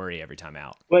sense of worry every time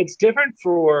out? Well, it's different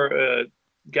for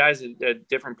guys at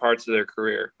different parts of their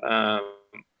career.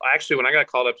 Actually, when I got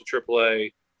called up to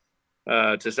AAA,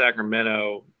 to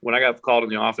Sacramento, when I got called in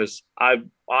the office, I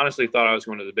honestly thought I was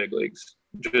going to the big leagues.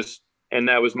 And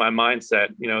that was my mindset.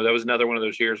 That was another one of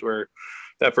those years where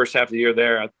that first half of the year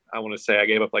there, I want to say I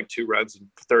gave up like 2 runs in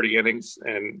 30 innings.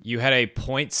 And you had a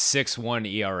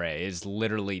 .61 ERA. Is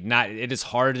literally not. It is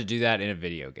hard to do that in a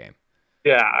video game.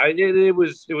 Yeah, it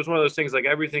was one of those things, like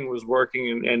everything was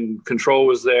working and control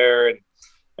was there,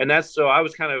 and that's, so I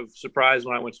was kind of surprised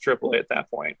when I went to AAA at that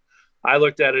point. I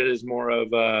looked at it as more of,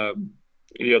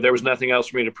 there was nothing else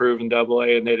for me to prove in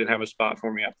AA, and they didn't have a spot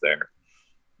for me up there.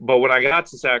 But when I got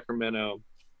to Sacramento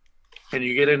and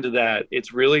you get into that,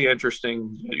 it's really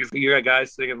interesting. You got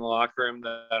guys sitting in the locker room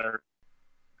that are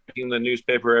checking the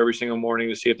newspaper every single morning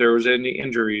to see if there was any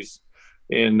injuries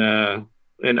in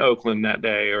Oakland that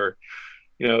day, or,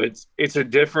 it's just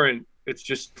different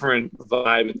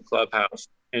vibe in the clubhouse.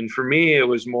 And for me, it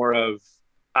was more of,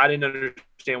 I didn't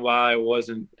understand why I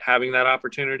wasn't having that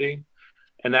opportunity.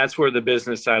 And that's where the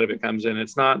business side of it comes in.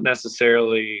 It's not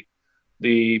necessarily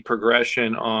the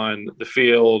progression on the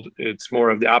field. It's more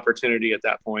of the opportunity at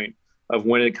that point of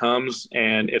when it comes.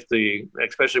 And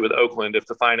especially with Oakland, if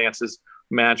the finances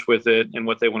match with it and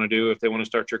what they want to do, if they want to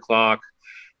start your clock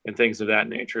and things of that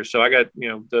nature. So I got,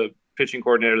 the pitching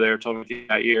coordinator there told me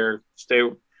that year, stay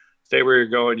where you're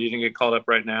going. You didn't get called up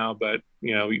right now, but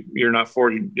you're not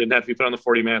 40. You didn't have to be put on the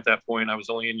 40-man at that point. I was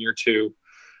only in year 2,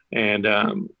 and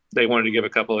they wanted to give a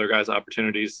couple other guys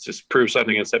opportunities to prove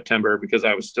something in September because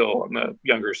I was still on the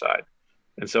younger side.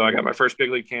 And so I got my first big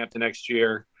league camp the next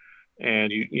year,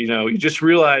 and you just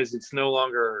realize it's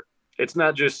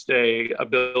not just a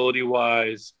ability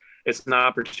wise, it's an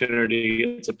opportunity,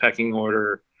 it's a pecking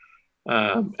order.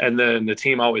 And then the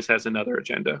team always has another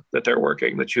agenda that they're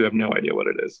working that you have no idea what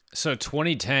it is. So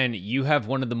 2010, you have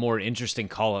one of the more interesting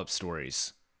call-up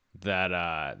stories that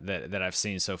I've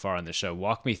seen so far on the show.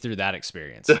 Walk me through that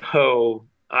experience. So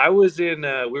I was we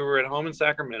were at home in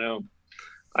Sacramento.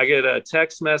 I get a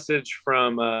text message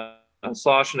from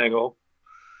Schlossnagle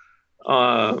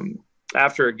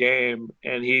after a game,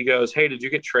 and he goes, "Hey, did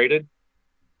you get traded?"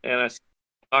 And I said,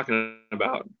 "What are you talking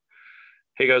about?"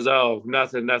 He goes, "Oh,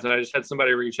 nothing. I just had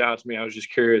somebody reach out to me. I was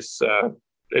just curious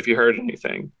if you heard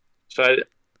anything." So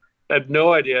I have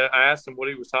no idea. I asked him what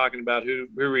he was talking about, who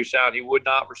reached out. He would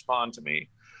not respond to me.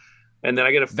 And then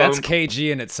I get a That's phone call.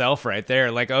 KG in itself right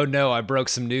there. Like, oh no, I broke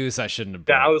some news I shouldn't have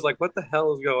Yeah, I broke. was like, what the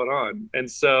hell is going on?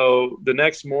 And so the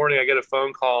next morning I get a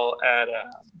phone call at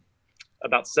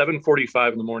about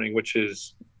 7:45 in the morning, which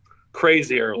is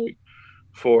crazy early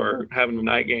for having a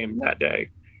night game that day.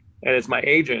 And it's my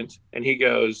agent, and he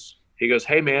goes,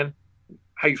 "Hey man,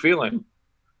 how you feeling?"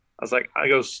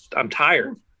 I'm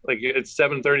tired. Like it's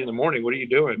 7:30 in the morning. What are you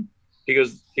doing? He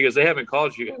goes, they haven't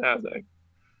called you yet, have they?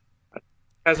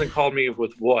 Hasn't called me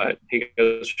with what? He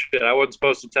goes, shit, I wasn't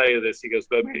supposed to tell you this. He goes,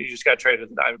 but man, you just got traded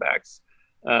to the Diamondbacks.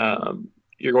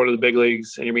 You're going to the big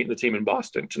leagues and you're meeting the team in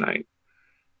Boston tonight.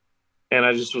 And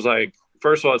I just was like,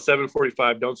 first of all, it's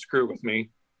 7:45. Don't screw with me.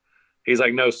 He's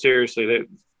like, no, seriously.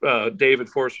 David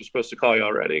Force was supposed to call you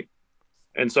already.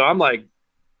 And so I'm like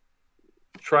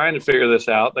trying to figure this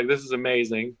out. Like, this is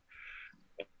amazing.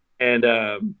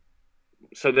 And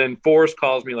so then Force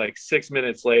calls me like 6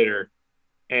 minutes later,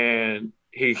 and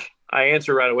I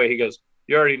answer right away. He goes,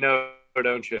 "You already know,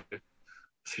 don't you?"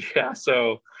 So, yeah.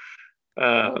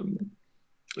 Um,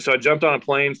 so I jumped on a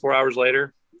plane 4 hours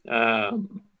later.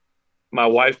 My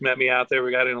wife met me out there.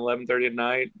 We got in 11:30 at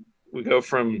night. We go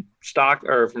from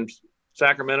from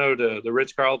Sacramento to the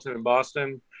Ritz Carlton in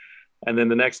Boston, and then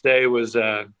the next day was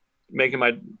making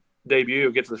my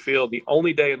debut. Get to the field. The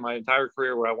only day in my entire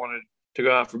career where I wanted to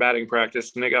go out for batting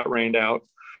practice, and it got rained out.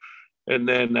 And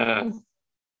then I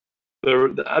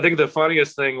think the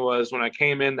funniest thing was when I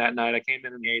came in that night. I came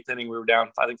in the eighth inning. We were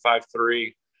down, I think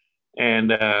 5-3,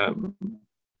 and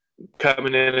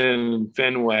coming in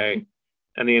Fenway,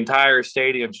 and the entire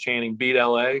stadium's chanting "Beat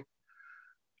LA"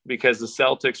 because the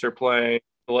Celtics are playing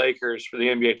the Lakers for the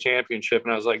NBA championship.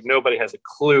 And I was like, nobody has a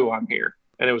clue I'm here,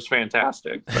 and it was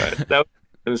fantastic. But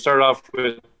and it started off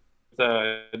with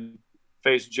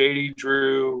face JD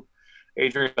Drew,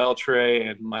 Adrian Beltre,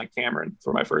 and Mike Cameron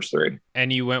for my first three.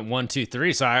 And you went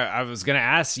 1-2-3. So I was gonna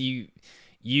ask you,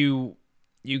 you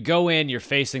go in, you're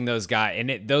facing those guys,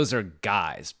 and those are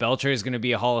guys. Beltre is going to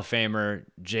be a Hall of Famer.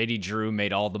 JD Drew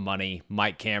made all the money.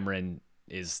 Mike Cameron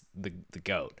is the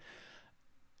GOAT.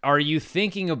 Are you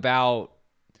thinking about,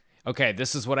 okay,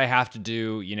 this is what I have to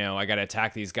do, I got to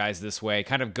attack these guys this way,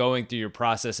 kind of going through your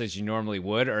process as you normally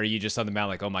would, or are you just on the mound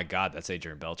like, oh my God, that's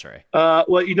Adrian Beltre?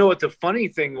 Well, you know what the funny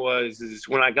thing was is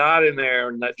when I got in there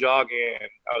and that jog in,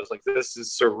 I was like, this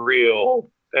is surreal.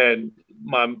 And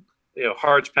my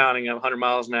heart's pounding at 100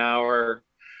 miles an hour.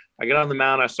 I get on the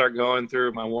mound, I start going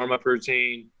through my warm-up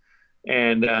routine.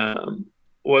 And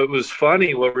what was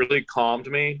funny, what really calmed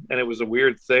me, and it was a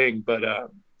weird thing,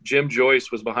 but Jim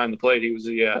Joyce was behind the plate. He was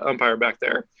the umpire back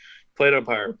there, plate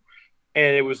umpire.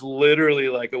 And it was literally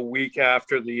like a week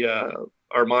after the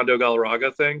Armando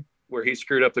Galarraga thing where he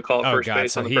screwed up the call at first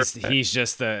base. So he's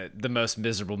just the most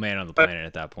miserable man on the planet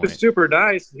at that point. It was super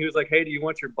nice. He was like, hey, do you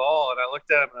want your ball? And I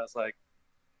looked at him and I was like,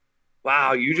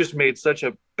 wow, you just made such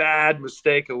a bad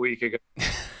mistake a week ago.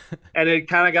 And it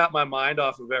kind of got my mind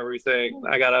off of everything.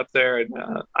 I got up there and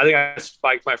I think I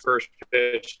spiked my first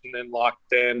pitch and then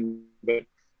locked in. But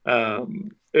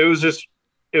it was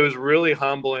really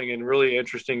humbling and really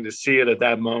interesting to see it at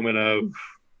that moment of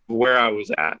where I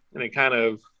was at. And it kind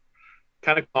of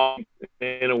calmed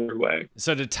in a weird way.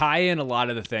 So to tie in a lot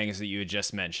of the things that you had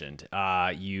just mentioned,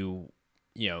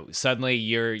 suddenly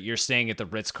you're staying at the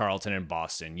Ritz Carlton in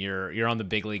Boston. You're on the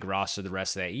big league roster the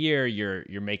rest of that year.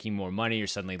 You're making more money. You're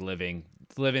suddenly living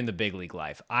the big league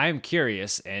life. I'm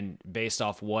curious, and based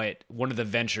off one of the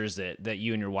ventures that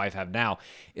you and your wife have now,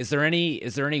 is there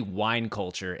any wine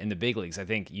culture in the big leagues? I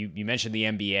think you mentioned the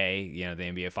NBA, the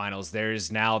NBA Finals.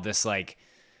 There's now this like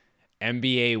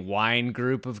NBA wine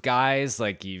group of guys.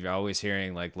 Like you're always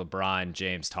hearing like LeBron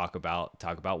James talk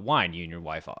about wine. You and your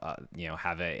wife,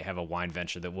 have a wine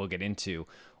venture that we'll get into.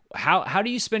 How do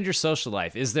you spend your social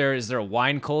life? Is there a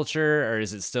wine culture, or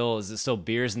is it still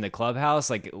beers in the clubhouse?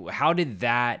 Like how did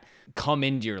that come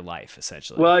into your life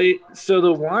essentially? Well, so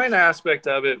the wine aspect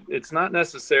of it, it's not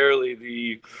necessarily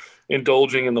the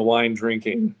indulging in the wine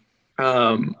drinking.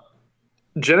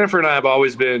 Jennifer and I have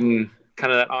always been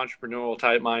kind of that entrepreneurial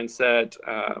type mindset.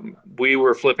 We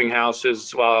were flipping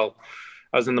houses while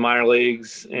I was in the minor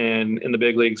leagues, and in the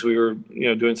big leagues, we were,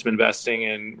 doing some investing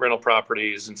in rental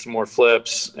properties and some more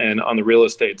flips and on the real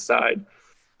estate side.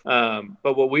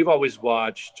 But what we've always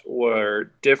watched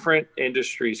were different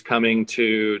industries coming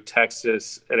to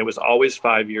Texas, and it was always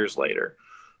 5 years later.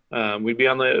 We'd be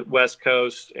on the West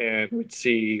Coast and we'd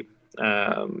see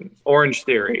Orange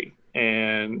Theory.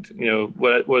 And,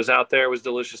 what was out there was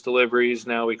Delicious Deliveries.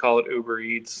 Now we call it Uber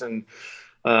Eats. And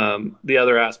the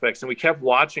other aspects. And we kept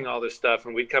watching all this stuff,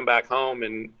 and we'd come back home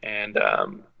and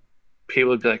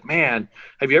people would be like, man,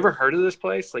 have you ever heard of this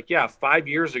place? Like, yeah, 5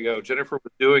 years ago, Jennifer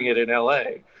was doing it in LA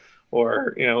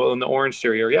or, in the Orange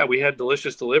Theory, or yeah, we had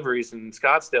delicious deliveries in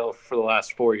Scottsdale for the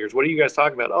last 4 years. What are you guys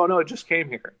talking about? Oh no, it just came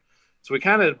here. So we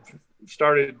kind of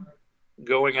started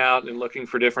going out and looking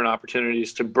for different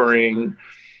opportunities to bring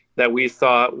that we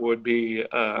thought would be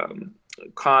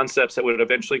concepts that would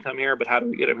eventually come here, but how do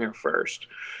we get them here first?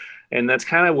 And that's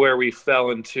kind of where we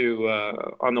fell into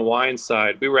on the wine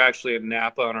side. We were actually in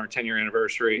Napa on our 10-year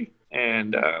anniversary,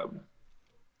 and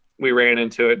we ran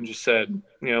into it and just said,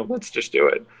 let's just do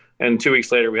it. And 2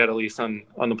 weeks later, we had a lease on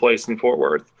the place in Fort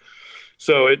Worth.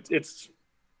 So it's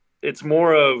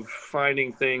more of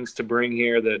finding things to bring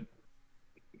here that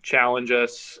challenge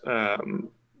us,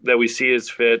 that we see as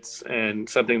fits, and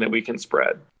something that we can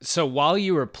spread. So while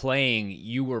you were playing,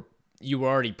 you were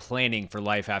already planning for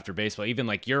life after baseball. Even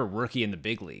like you're a rookie in the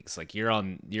big leagues, like you're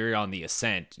on the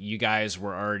ascent. You guys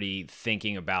were already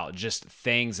thinking about just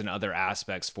things and other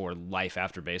aspects for life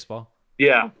after baseball.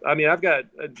 Yeah, I mean, I've got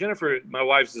Jennifer. My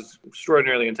wife's is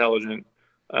extraordinarily intelligent.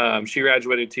 She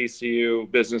graduated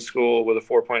TCU Business School with a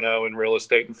 4.0 in real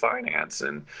estate and finance,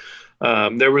 and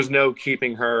there was no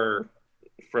keeping her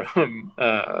from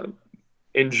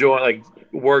enjoy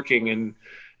working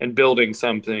and building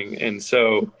something. And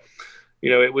so,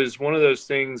 it was one of those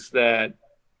things that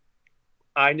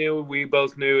I knew, we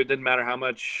both knew, it didn't matter how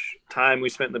much time we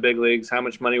spent in the big leagues, how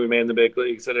much money we made in the big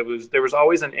leagues, that there was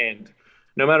always an end.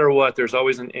 No matter what, there's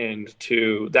always an end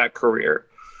to that career.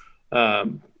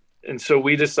 And so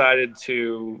we decided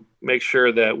to make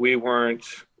sure that we weren't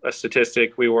a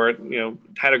statistic. We weren't,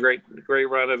 had a great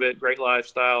run of it, great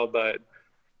lifestyle, but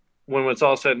when it's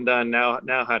all said and done, now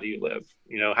how do you live?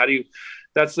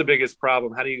 That's the biggest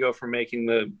problem. How do you go from making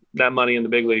that money in the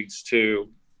big leagues to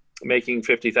making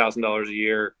 $50,000 a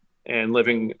year and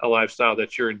living a lifestyle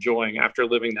that you're enjoying after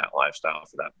living that lifestyle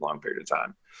for that long period of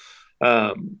time?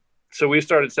 So we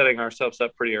started setting ourselves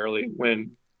up pretty early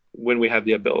when we had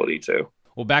the ability to.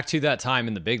 Well, back to that time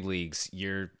in the big leagues,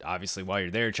 you're obviously, while you're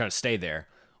there, you're trying to stay there.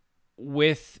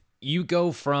 You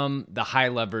go from the high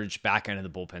leverage back end of the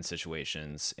bullpen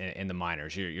situations in the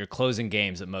minors. You're closing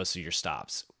games at most of your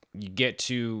stops. You get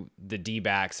to the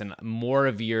D-backs, and more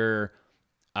of your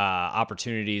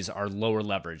opportunities are lower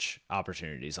leverage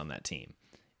opportunities on that team.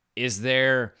 Is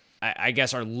there, I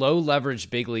guess, are low leverage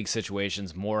big league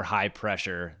situations more high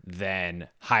pressure than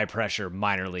high pressure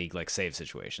minor league like save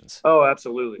situations? Oh,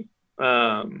 absolutely.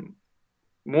 100%.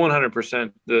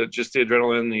 Just the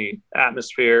adrenaline, the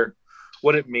atmosphere,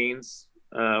 what it means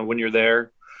when you're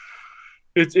there.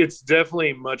 It's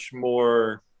definitely much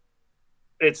more.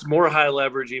 It's more high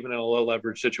leverage even in a low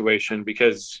leverage situation,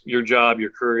 because your job,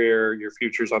 your career, your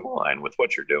future's on the line with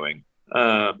what you're doing.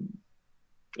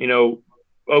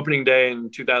 Opening day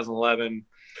in 2011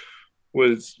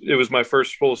 was my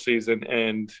first full season,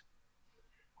 and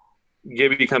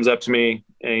Gibby comes up to me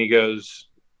and he goes,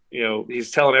 he's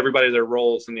telling everybody their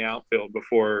roles in the outfield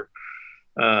before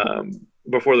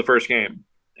the first game.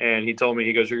 And he told me,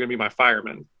 he goes, "You're going to be my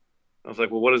fireman." I was like,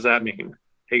 "Well, what does that mean?"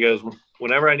 He goes,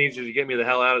 "Whenever I need you to get me the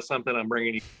hell out of something, I'm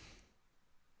bringing you."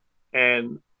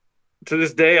 And to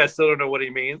this day, I still don't know what he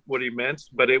meant,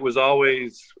 but it was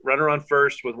always runner on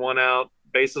first with one out,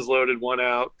 bases loaded, one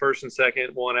out, first and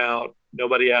second, one out,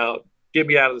 nobody out, get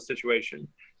me out of the situation.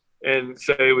 And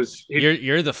so it was.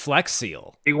 You're the flex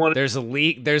seal. There's a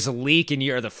leak, and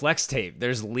you're the flex tape.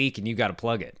 There's a leak, and you got to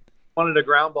plug it. Wanted a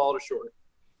ground ball to short.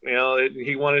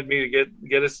 He wanted me to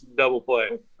get us double play.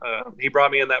 He brought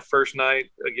me in that first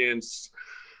night against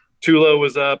Tulo,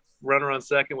 was up, runner on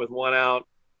second with one out,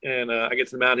 and I get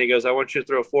to the mound. He goes, "I want you to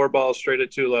throw 4 balls straight at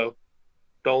Tulo.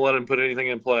 Don't let him put anything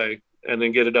in play, and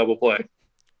then get a double play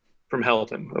from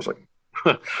Helton." I was like,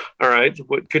 "All right,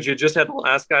 could you just have the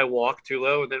last guy walk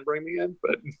Tulo and then bring me in?"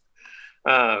 But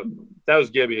that was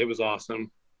Gibby. It was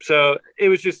awesome. So it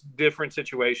was just different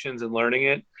situations and learning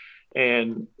it,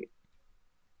 and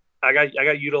I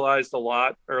got utilized a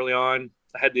lot early on.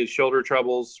 I had these shoulder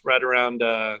troubles right around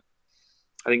I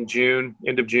think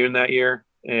end of June that year,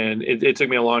 and it took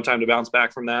me a long time to bounce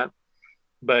back from that.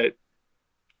 But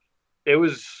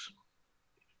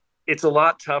it's a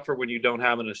lot tougher when you don't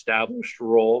have an established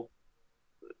role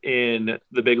in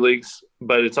the big leagues,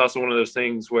 but it's also one of those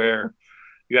things where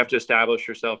you have to establish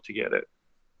yourself to get it.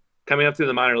 Coming up through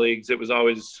the minor leagues, it was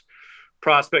always,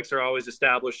 prospects are always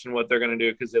established in what they're going to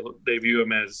do, because they view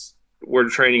them as, we're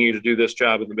training you to do this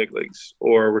job in the big leagues,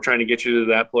 or we're trying to get you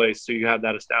to that place so you have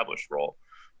that established role.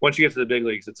 Once you get to the big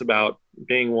leagues, it's about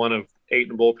being one of 8 in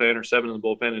the bullpen or 7 in the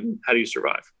bullpen, and how do you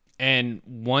survive? And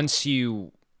once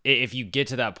you if you get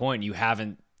to that point, you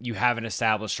haven't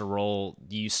established a role,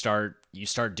 you start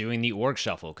doing the org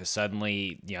shuffle, because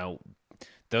suddenly,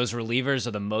 those relievers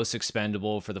are the most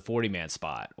expendable for the 40-man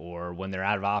spot, or when they're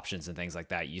out of options and things like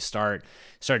that. You start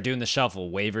doing the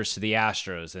shuffle, waivers to the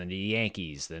Astros, then to the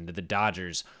Yankees, then to the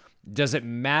Dodgers. Does it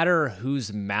matter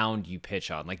whose mound you pitch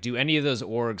on? Like, do any of those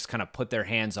orgs kind of put their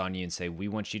hands on you and say, we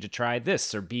want you to try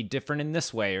this or be different in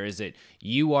this way? Or is it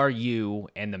you are you,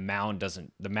 and the mound,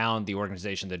 the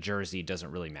organization, the jersey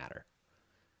doesn't really matter?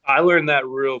 I learned that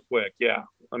real quick. Yeah.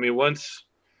 I mean, once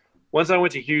I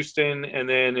went to Houston and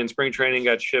then in spring training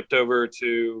got shipped over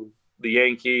to the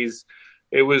Yankees,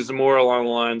 it was more along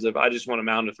the lines of, I just want a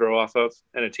mound to throw off of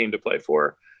and a team to play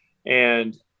for.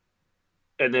 And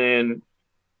then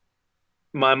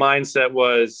my mindset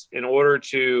was, in order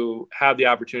to have the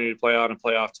opportunity to play on a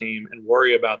playoff team and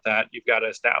worry about that, you've got to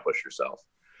establish yourself.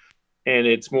 And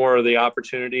it's more of the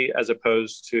opportunity as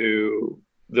opposed to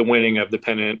the winning of the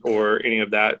pennant or any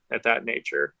of that at that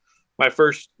nature. My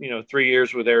first, 3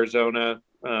 years with Arizona,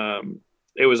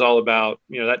 it was all about,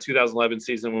 that 2011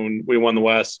 season when we won the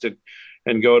West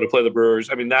and go to play the Brewers.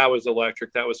 I mean, that was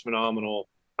electric. That was phenomenal.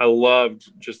 I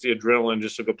loved just the adrenaline,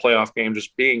 just of a playoff game,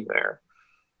 just being there.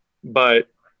 But,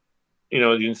 in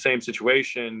the same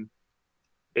situation,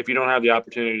 if you don't have the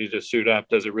opportunity to suit up,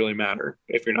 does it really matter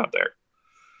if you're not there?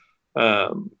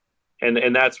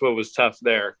 And that's what was tough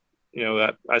there.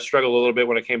 I struggled a little bit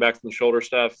when I came back from the shoulder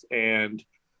stuff, and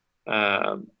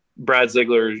Brad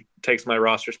Ziegler takes my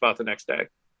roster spot the next day.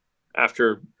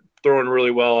 After throwing really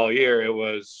well all year, it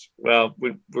was, well,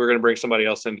 we're going to bring somebody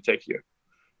else in to take you.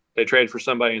 They trade for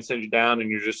somebody and send you down, and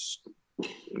you're just,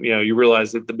 you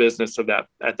realize that the business of that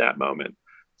at that moment.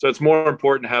 So it's more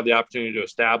important to have the opportunity to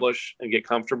establish and get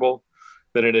comfortable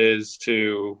than it is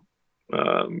to,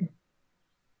 I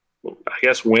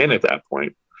guess, win at that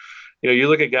point. You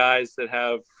look at guys that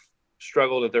have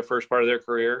struggled at their first part of their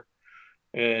career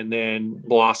and then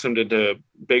blossomed into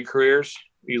big careers.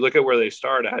 You look at where they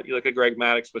start at. You look at Greg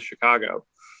Maddux with Chicago.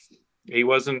 He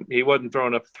wasn't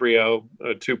throwing up 3.0,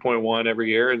 2.1 every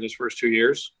year in his first 2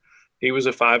 years. He was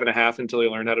a 5.5 until he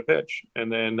learned how to pitch.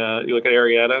 And then you look at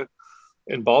Arrieta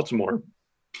in Baltimore.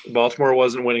 Baltimore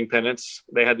wasn't winning pennants.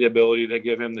 They had the ability to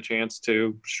give him the chance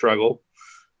to struggle.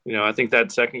 I think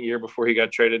that second year before he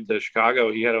got traded to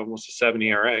Chicago, he had almost a 7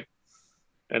 ERA.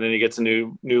 And then he gets a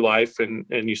new life, and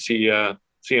you see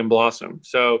him blossom.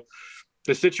 So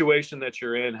the situation that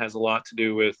you're in has a lot to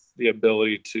do with the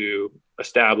ability to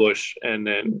establish, and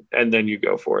then you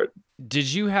go for it.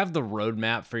 Did you have the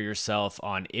roadmap for yourself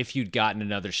on if you'd gotten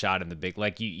another shot in the big,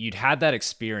 like you'd had that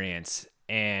experience,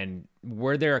 and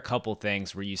were there a couple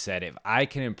things where you said, if I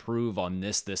can improve on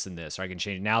this, this, and this, or I can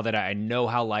change, now that I know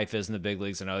how life is in the big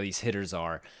leagues and how these hitters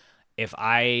are, if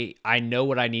I know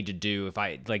what I need to do,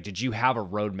 did you have a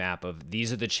roadmap of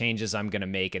these are the changes I'm going to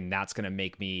make, and that's going to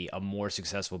make me a more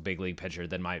successful big league pitcher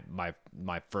than my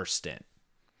first stint?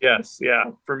 Yes.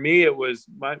 Yeah. For me, it was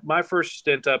my first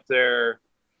stint up there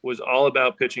was all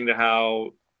about pitching to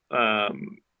how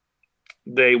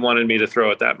they wanted me to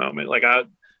throw at that moment. Like,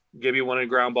 Gibby wanted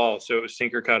ground balls, so it was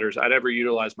sinker cutters. I never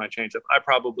utilized my changeup. I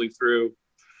probably threw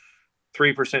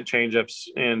 3% changeups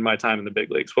in my time in the big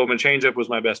leagues. Well, my changeup was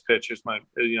my best pitch. It's my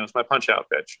punch out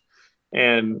pitch.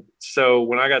 And so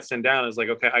when I got sent down, it's like,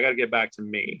 okay, I got to get back to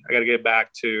me. I got to get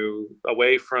back to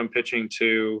away from pitching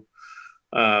to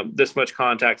this much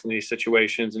contact in these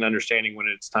situations and understanding when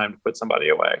it's time to put somebody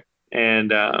away.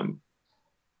 And,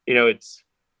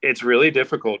 it's really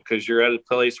difficult because you're at a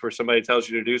place where somebody tells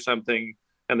you to do something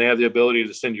and they have the ability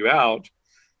to send you out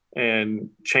and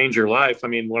change your life. I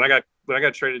mean, when I got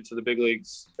traded to the big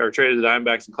leagues, or traded to the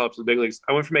Diamondbacks and called up to the big leagues,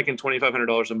 I went from making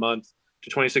 $2,500 a month to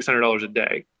 $2,600 a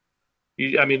day.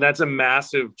 That's a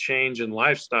massive change in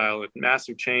lifestyle, a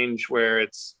massive change where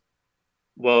it's,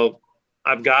 well,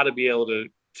 I've got to be able to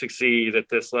succeed at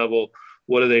this level.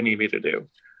 What do they need me to do?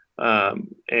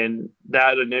 And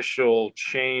that initial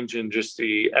change in just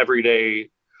the everyday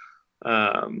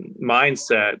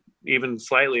mindset, even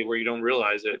slightly where you don't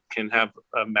realize it, can have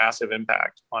a massive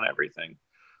impact on everything.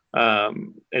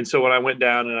 And so when I went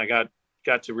down and I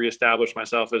got to reestablish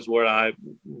myself as where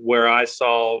I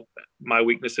saw my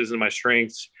weaknesses and my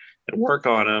strengths and work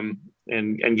on them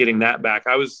and getting that back,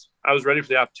 I was ready for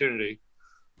the opportunity.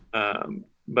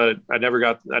 But I never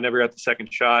got the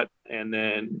second shot, and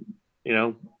then,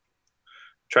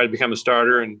 tried to become a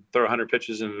starter and throw 100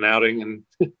 pitches in an outing,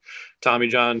 and Tommy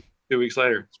John 2 weeks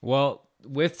later. Well,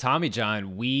 with Tommy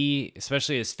John, we,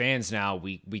 especially as fans now,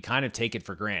 we kind of take it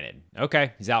for granted.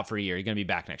 Okay, he's out for a year. He's going to be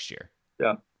back next year.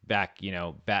 Yeah. Back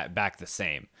the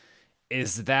same.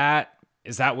 Is that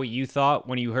what you thought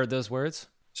when you heard those words?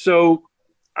 So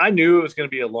I knew it was going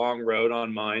to be a long road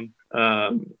on mine.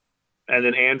 And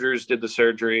then Andrews did the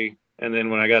surgery. And then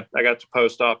when I got to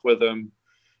post op with him,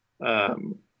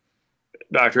 um,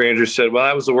 Dr. Andrews said, well,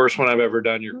 that was the worst one I've ever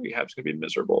done. Your rehab's going to be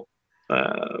miserable.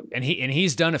 And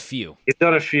he's done a few. He's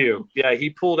done a few. Yeah. He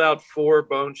pulled out 4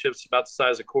 bone chips about the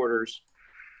size of quarters.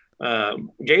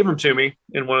 Gave them to me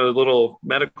in one of the little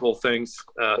medical things.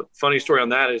 Funny story on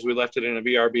that is we left it in a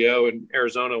VRBO in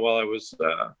Arizona while I was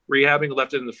rehabbing,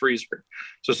 left it in the freezer.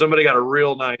 So somebody got a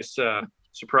real nice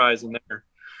surprise in there.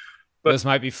 But those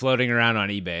might be floating around on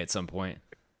eBay at some point.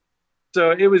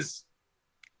 So it was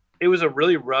a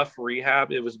really rough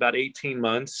rehab. It was about 18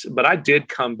 months, but I did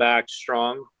come back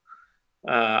strong.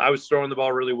 I was throwing the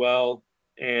ball really well,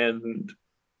 and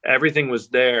everything was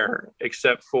there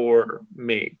except for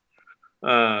me.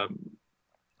 I'd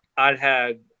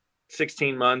had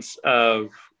 16 months of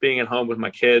being at home with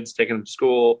my kids, taking them to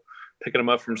school, picking them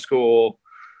up from school,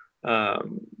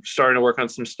 starting to work on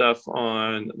some stuff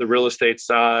on the real estate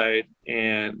side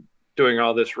and doing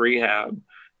all this rehab,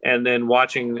 and then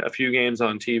watching a few games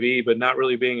on TV, but not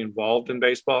really being involved in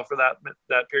baseball for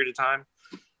that period of time.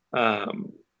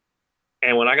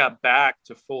 And when I got back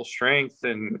to full strength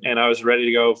and I was ready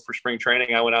to go for spring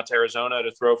training, I went out to Arizona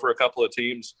to throw for a couple of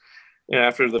teams. And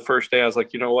after the first day, I was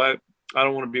like, you know what? I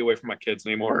don't want to be away from my kids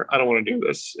anymore. I don't want to do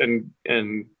this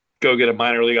and go get a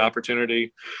minor league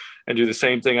opportunity and do the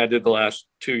same thing I did the last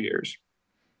 2 years.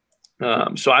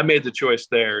 So I made the choice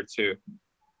there to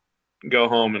go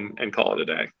home and call it a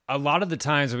day. A lot of the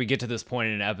times when we get to this point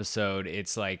in an episode,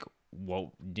 it's like,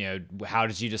 well, how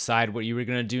did you decide what you were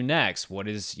going to do next? What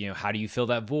is, how do you fill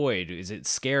that void? Is it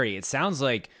scary? It sounds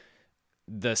like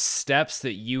the steps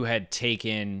that you had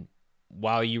taken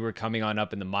while you were coming on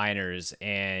up in the minors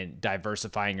and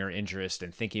diversifying your interest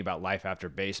and thinking about life after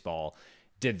baseball,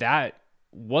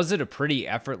 was it a pretty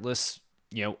effortless,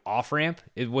 off ramp?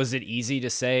 Was it easy to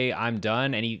say, I'm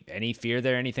done? Any fear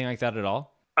there, anything like that at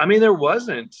all? I mean, there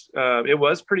wasn't. It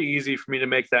was pretty easy for me to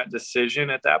make that decision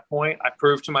at that point. I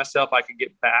proved to myself I could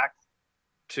get back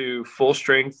to full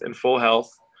strength and full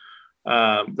health.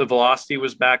 The velocity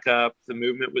was back up. The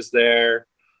movement was there.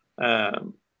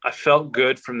 I felt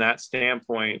good from that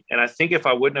standpoint. And I think if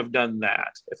I wouldn't have done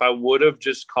that, if I would have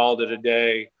just called it a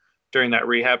day during that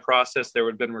rehab process, there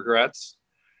would have been regrets.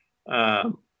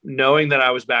 Knowing that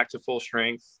I was back to full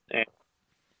strength and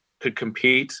could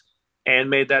compete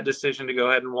and made that decision to go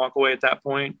ahead and walk away at that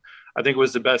point, I think it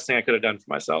was the best thing I could have done for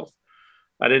myself.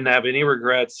 I didn't have any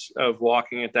regrets of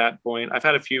walking at that point. I've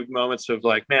had a few moments of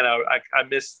like, man, I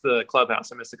missed the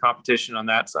clubhouse. I missed the competition on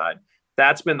that side.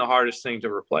 That's been the hardest thing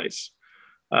to replace.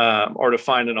 Or to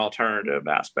find an alternative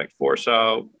aspect for.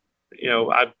 So,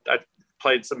 I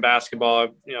played some basketball,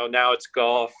 now it's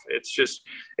golf.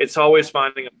 It's always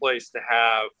finding a place to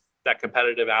have that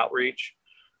competitive outreach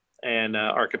and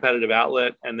our competitive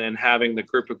outlet, and then having the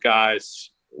group of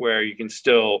guys where you can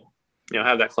still,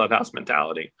 have that clubhouse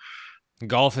mentality.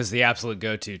 Golf is the absolute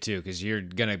go-to too, because you're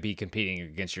going to be competing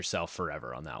against yourself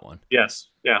forever on that one. Yes.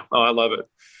 Yeah. Oh, I love it.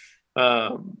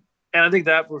 And I think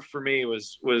that for me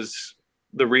was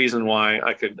the reason why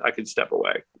I could step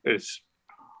away.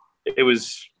 It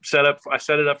was set up. I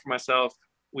set it up for myself.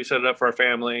 We set it up for our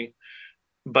family,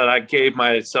 but I gave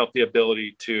myself the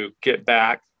ability to get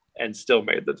back and still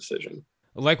made the decision.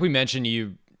 Like we mentioned,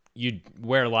 you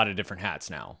wear a lot of different hats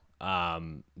now.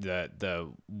 The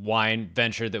wine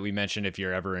venture that we mentioned, if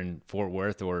you're ever in Fort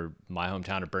Worth or my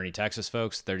hometown of Boerne, Texas,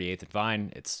 folks, 38th and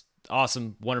Vine, it's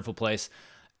awesome, wonderful place.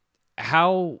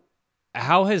 How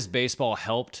has baseball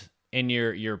helped in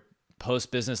your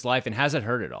post-business life, and has it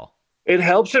hurt at all? It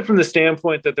helps it from the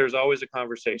standpoint that there's always a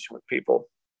conversation with people.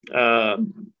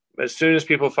 As soon as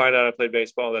people find out I played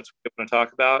baseball, that's what we want to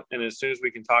talk about. And as soon as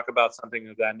we can talk about something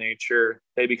of that nature,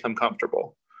 they become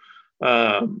comfortable.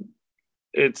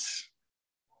 It's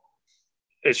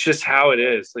just how it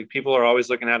is. Like, people are always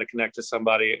looking how to connect to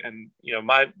somebody. And,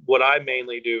 what I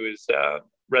mainly do is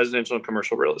residential and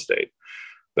commercial real estate.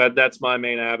 That's my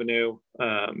main avenue.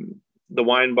 The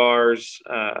wine bars,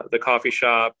 the coffee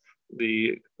shop,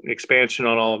 the expansion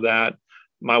on all of that.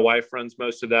 My wife runs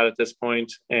most of that at this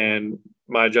point, and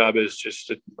my job is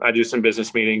I do some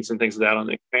business meetings and things like that on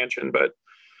the expansion. But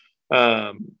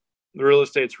the real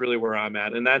estate's really where I'm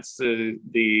at, and that's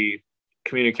the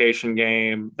communication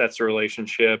game. That's the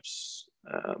relationships.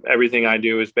 Everything I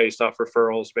do is based off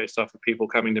referrals, based off of people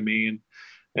coming to me,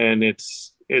 and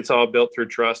it's all built through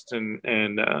trust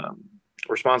and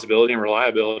responsibility and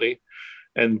reliability.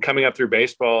 And coming up through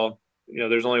baseball,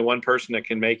 there's only one person that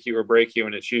can make you or break you,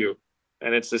 and it's you.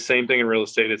 And it's the same thing in real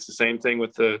estate. It's the same thing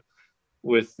with the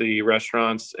with the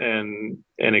restaurants and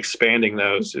expanding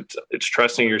those. It's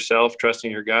trusting yourself,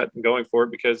 trusting your gut, and going for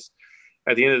it, because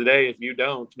at the end of the day, if you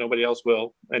don't, nobody else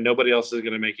will, and nobody else is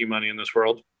going to make you money in this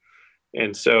world.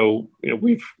 And so,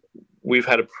 we've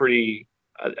had a pretty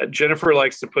Jennifer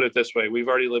likes to put it this way: we've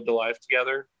already lived a life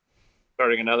together,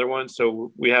 starting another one,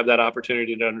 so we have that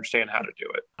opportunity to understand how to do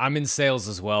it. I'm in sales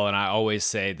as well, and I always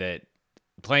say that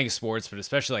playing sports, but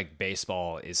especially like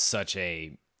baseball, is such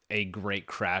a great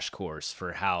crash course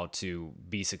for how to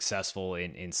be successful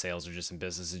in sales or just in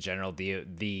business in general.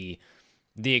 The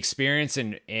experience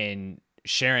in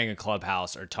sharing a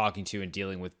clubhouse or talking to and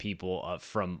dealing with people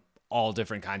from all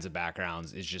different kinds of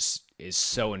backgrounds is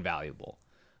so invaluable.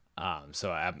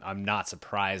 So I'm not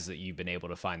surprised that you've been able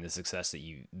to find the success that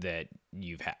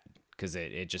you've had, because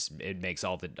it makes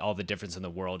all the difference in the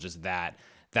world, just that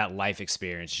life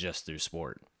experience just through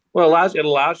sport. Well, it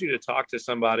allows you to talk to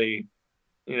somebody,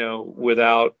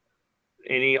 without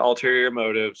any ulterior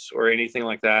motives or anything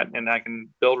like that. And I can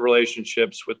build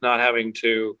relationships with not having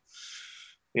to,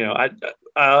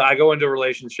 I go into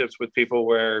relationships with people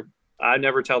where I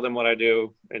never tell them what I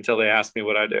do until they ask me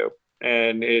what I do.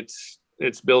 And it's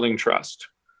building trust,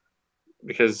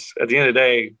 because at the end of the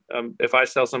day, if I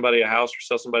sell somebody a house or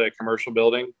sell somebody a commercial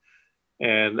building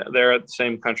and they're at the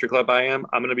same country club I am,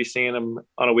 I'm going to be seeing them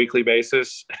on a weekly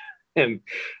basis. And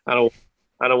I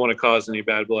don't want to cause any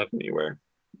bad blood anywhere.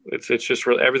 It's just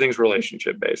everything's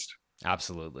relationship based.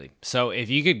 Absolutely. So if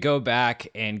you could go back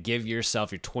and give your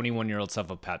 21-year-old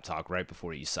self a pep talk right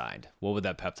before you signed, what would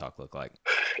that pep talk look like?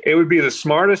 It would be the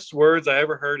smartest words I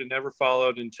ever heard and never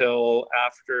followed until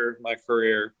after my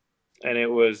career. And it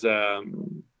was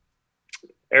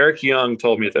Eric Young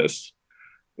told me this.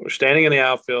 We're standing in the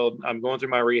outfield. I'm going through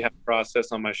my rehab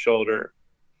process on my shoulder.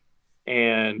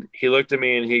 And he looked at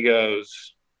me and he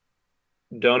goes,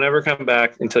 "Don't ever come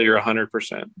back until you're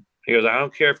 100%. He goes, "I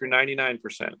don't care if you're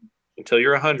 99%. Until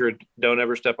you're 100, don't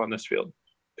ever step on this field,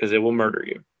 because it will murder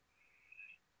you."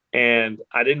 And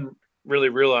I didn't really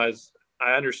realize,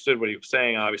 I understood what he was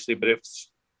saying, obviously, but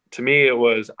to me, it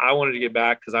was, I wanted to get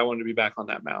back because I wanted to be back on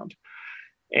that mound.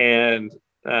 And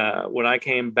when I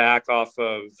came back off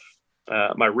of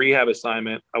my rehab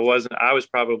assignment, I was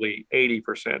probably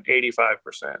 80%,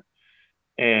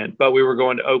 85%. But we were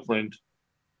going to Oakland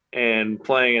and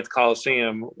playing at the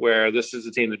Coliseum, where this is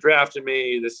the team that drafted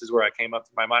me. This is where I came up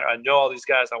to my mind. I know all these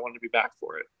guys. I wanted to be back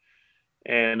for it.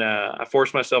 And I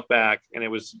forced myself back, and it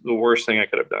was the worst thing I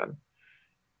could have done.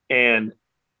 And,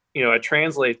 I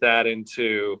translate that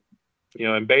into,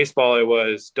 in baseball, it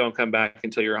was, don't come back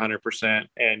until you're 100%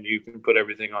 and you can put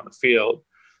everything on the field.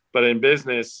 But in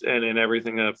business and in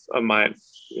everything of my,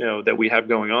 that we have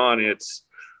going on, it's,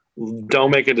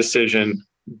 don't make a decision.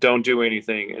 Don't do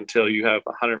anything until you have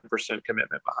 100%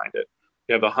 commitment behind it.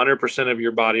 You have 100% of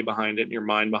your body behind it and your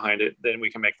mind behind it, then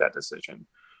we can make that decision.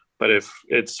 But if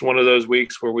it's one of those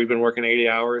weeks where we've been working 80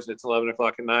 hours, it's 11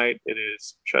 o'clock at night, it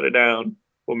is shut it down.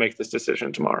 We'll make this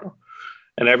decision tomorrow.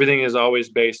 And everything is always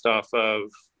based off of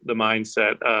the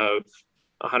mindset of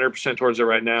 100% towards it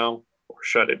right now, or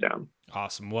shut it down.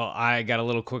 Awesome. Well, I got a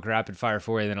little quick rapid fire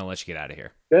for you, then I'll let you get out of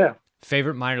here. Yeah.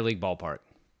 Favorite minor league ballpark?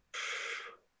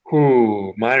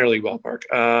 Ooh, minor league ballpark.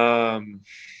 Gosh,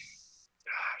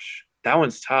 that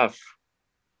one's tough.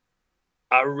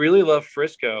 I really love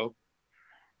Frisco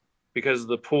because of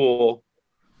the pool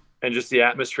and just the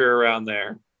atmosphere around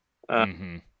there.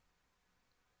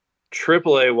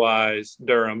 AAA wise,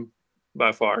 Durham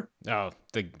by far. Oh,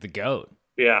 the GOAT.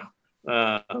 Yeah.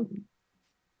 And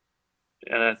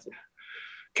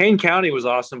Kane County was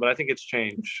awesome, but I think it's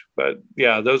changed. But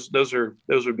yeah, those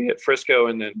would be it. Frisco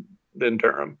and then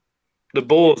Durham. The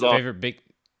Bull is awesome. Favorite big.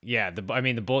 Yeah, the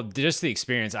Bull, just the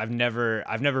experience. I've never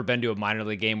been to a minor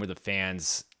league game where the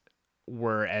fans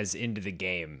were as into the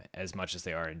game as much as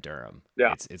they are in Durham.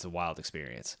 Yeah. It's a wild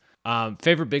experience.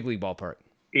 Favorite big league ballpark?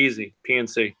 Easy.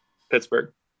 PNC,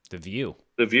 Pittsburgh. The view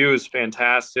is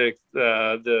fantastic.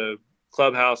 The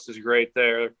clubhouse is great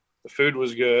there. The food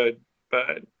was good,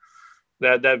 but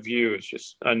that view is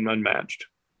just unmatched.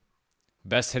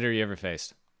 Best hitter you ever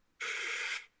faced?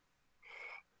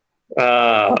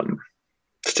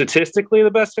 Statistically,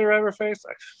 the best hitter I ever faced,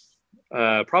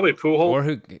 probably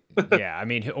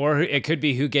Pujols. Or it could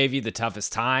be who gave you the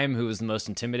toughest time, who was the most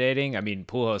intimidating. I mean,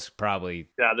 Pujols probably.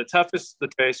 Yeah, the toughest the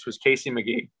face was Casey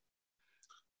McGee.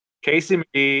 Casey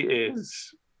McGee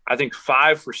is, I think,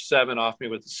 5 for 7 off me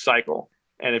with the cycle,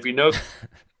 and if you know,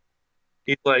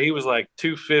 he was like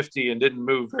 250 and didn't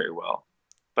move very well.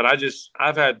 But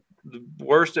I've had the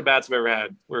worst at bats I've ever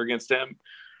had were against him.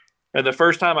 And the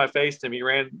first time I faced him, he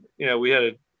ran, we had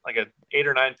an 8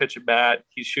 or 9 pitch at bat.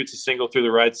 He shoots a single through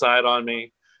the right side on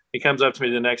me. He comes up to me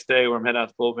the next day where I'm heading out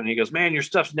to the bullpen. He goes, "Man, your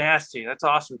stuff's nasty. That's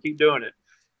awesome. Keep doing it."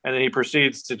 And then he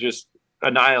proceeds to just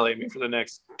annihilate me for the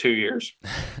next 2 years.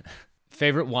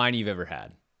 Favorite wine you've ever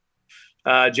had?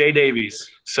 J. Davies.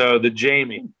 So the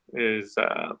Jamie is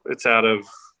it's out of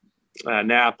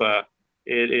Napa.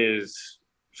 It is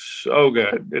so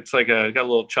good. It's like got a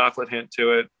little chocolate hint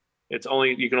to it. You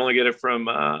can only get it from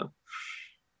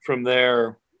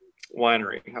their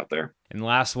winery out there. And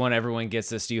last one, everyone gets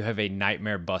this. Do you have a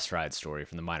nightmare bus ride story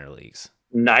from the minor leagues?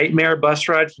 Nightmare bus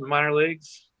ride from the minor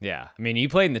leagues? Yeah. I mean, you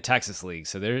played in the Texas League,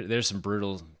 so there's some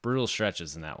brutal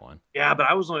stretches in that one. Yeah, but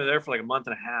I was only there for like a month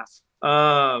and a half.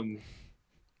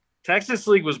 Texas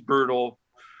League was brutal.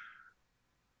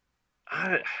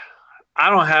 I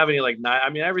don't have any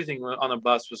everything on the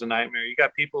bus was a nightmare. You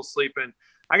got people sleeping.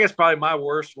 I guess probably my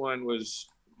worst one was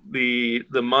the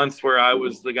month where I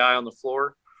was the guy on the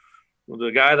floor.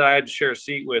 The guy that I had to share a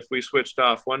seat with, we switched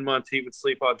off. 1 month he would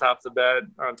sleep on top of the bed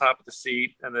or on top of the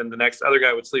seat, and then the next other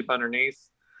guy would sleep underneath.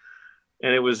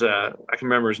 And it was I can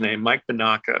remember his name, Mike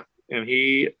Banaka, and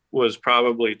he was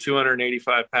probably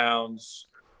 285 pounds,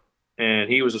 and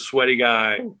he was a sweaty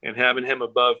guy. And having him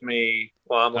above me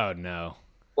while I'm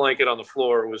blanket on the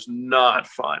floor was not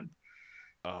fun.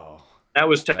 Oh, that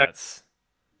was Texas.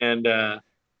 And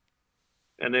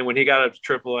then when he got up to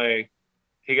AAA,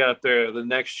 he got up there the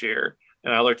next year,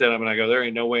 and I looked at him and I go, "There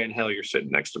ain't no way in hell you're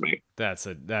sitting next to me." That's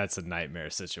a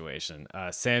nightmare situation.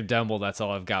 Sam Demble, that's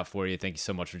all I've got for you. Thank you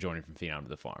so much for joining from Phenom to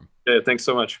the Farm. Yeah, thanks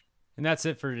so much. And that's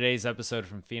it for today's episode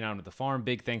from Phenom to the Farm.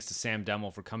 Big thanks to Sam Demble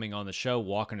for coming on the show,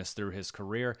 walking us through his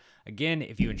career. Again,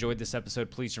 if you enjoyed this episode,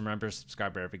 please remember to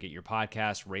subscribe wherever you get your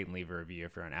podcast, rate and leave a review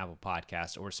if you're on Apple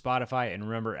Podcasts or Spotify. And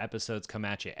remember, episodes come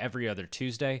at you every other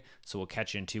Tuesday, so we'll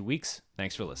catch you in 2 weeks.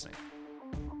 Thanks for listening.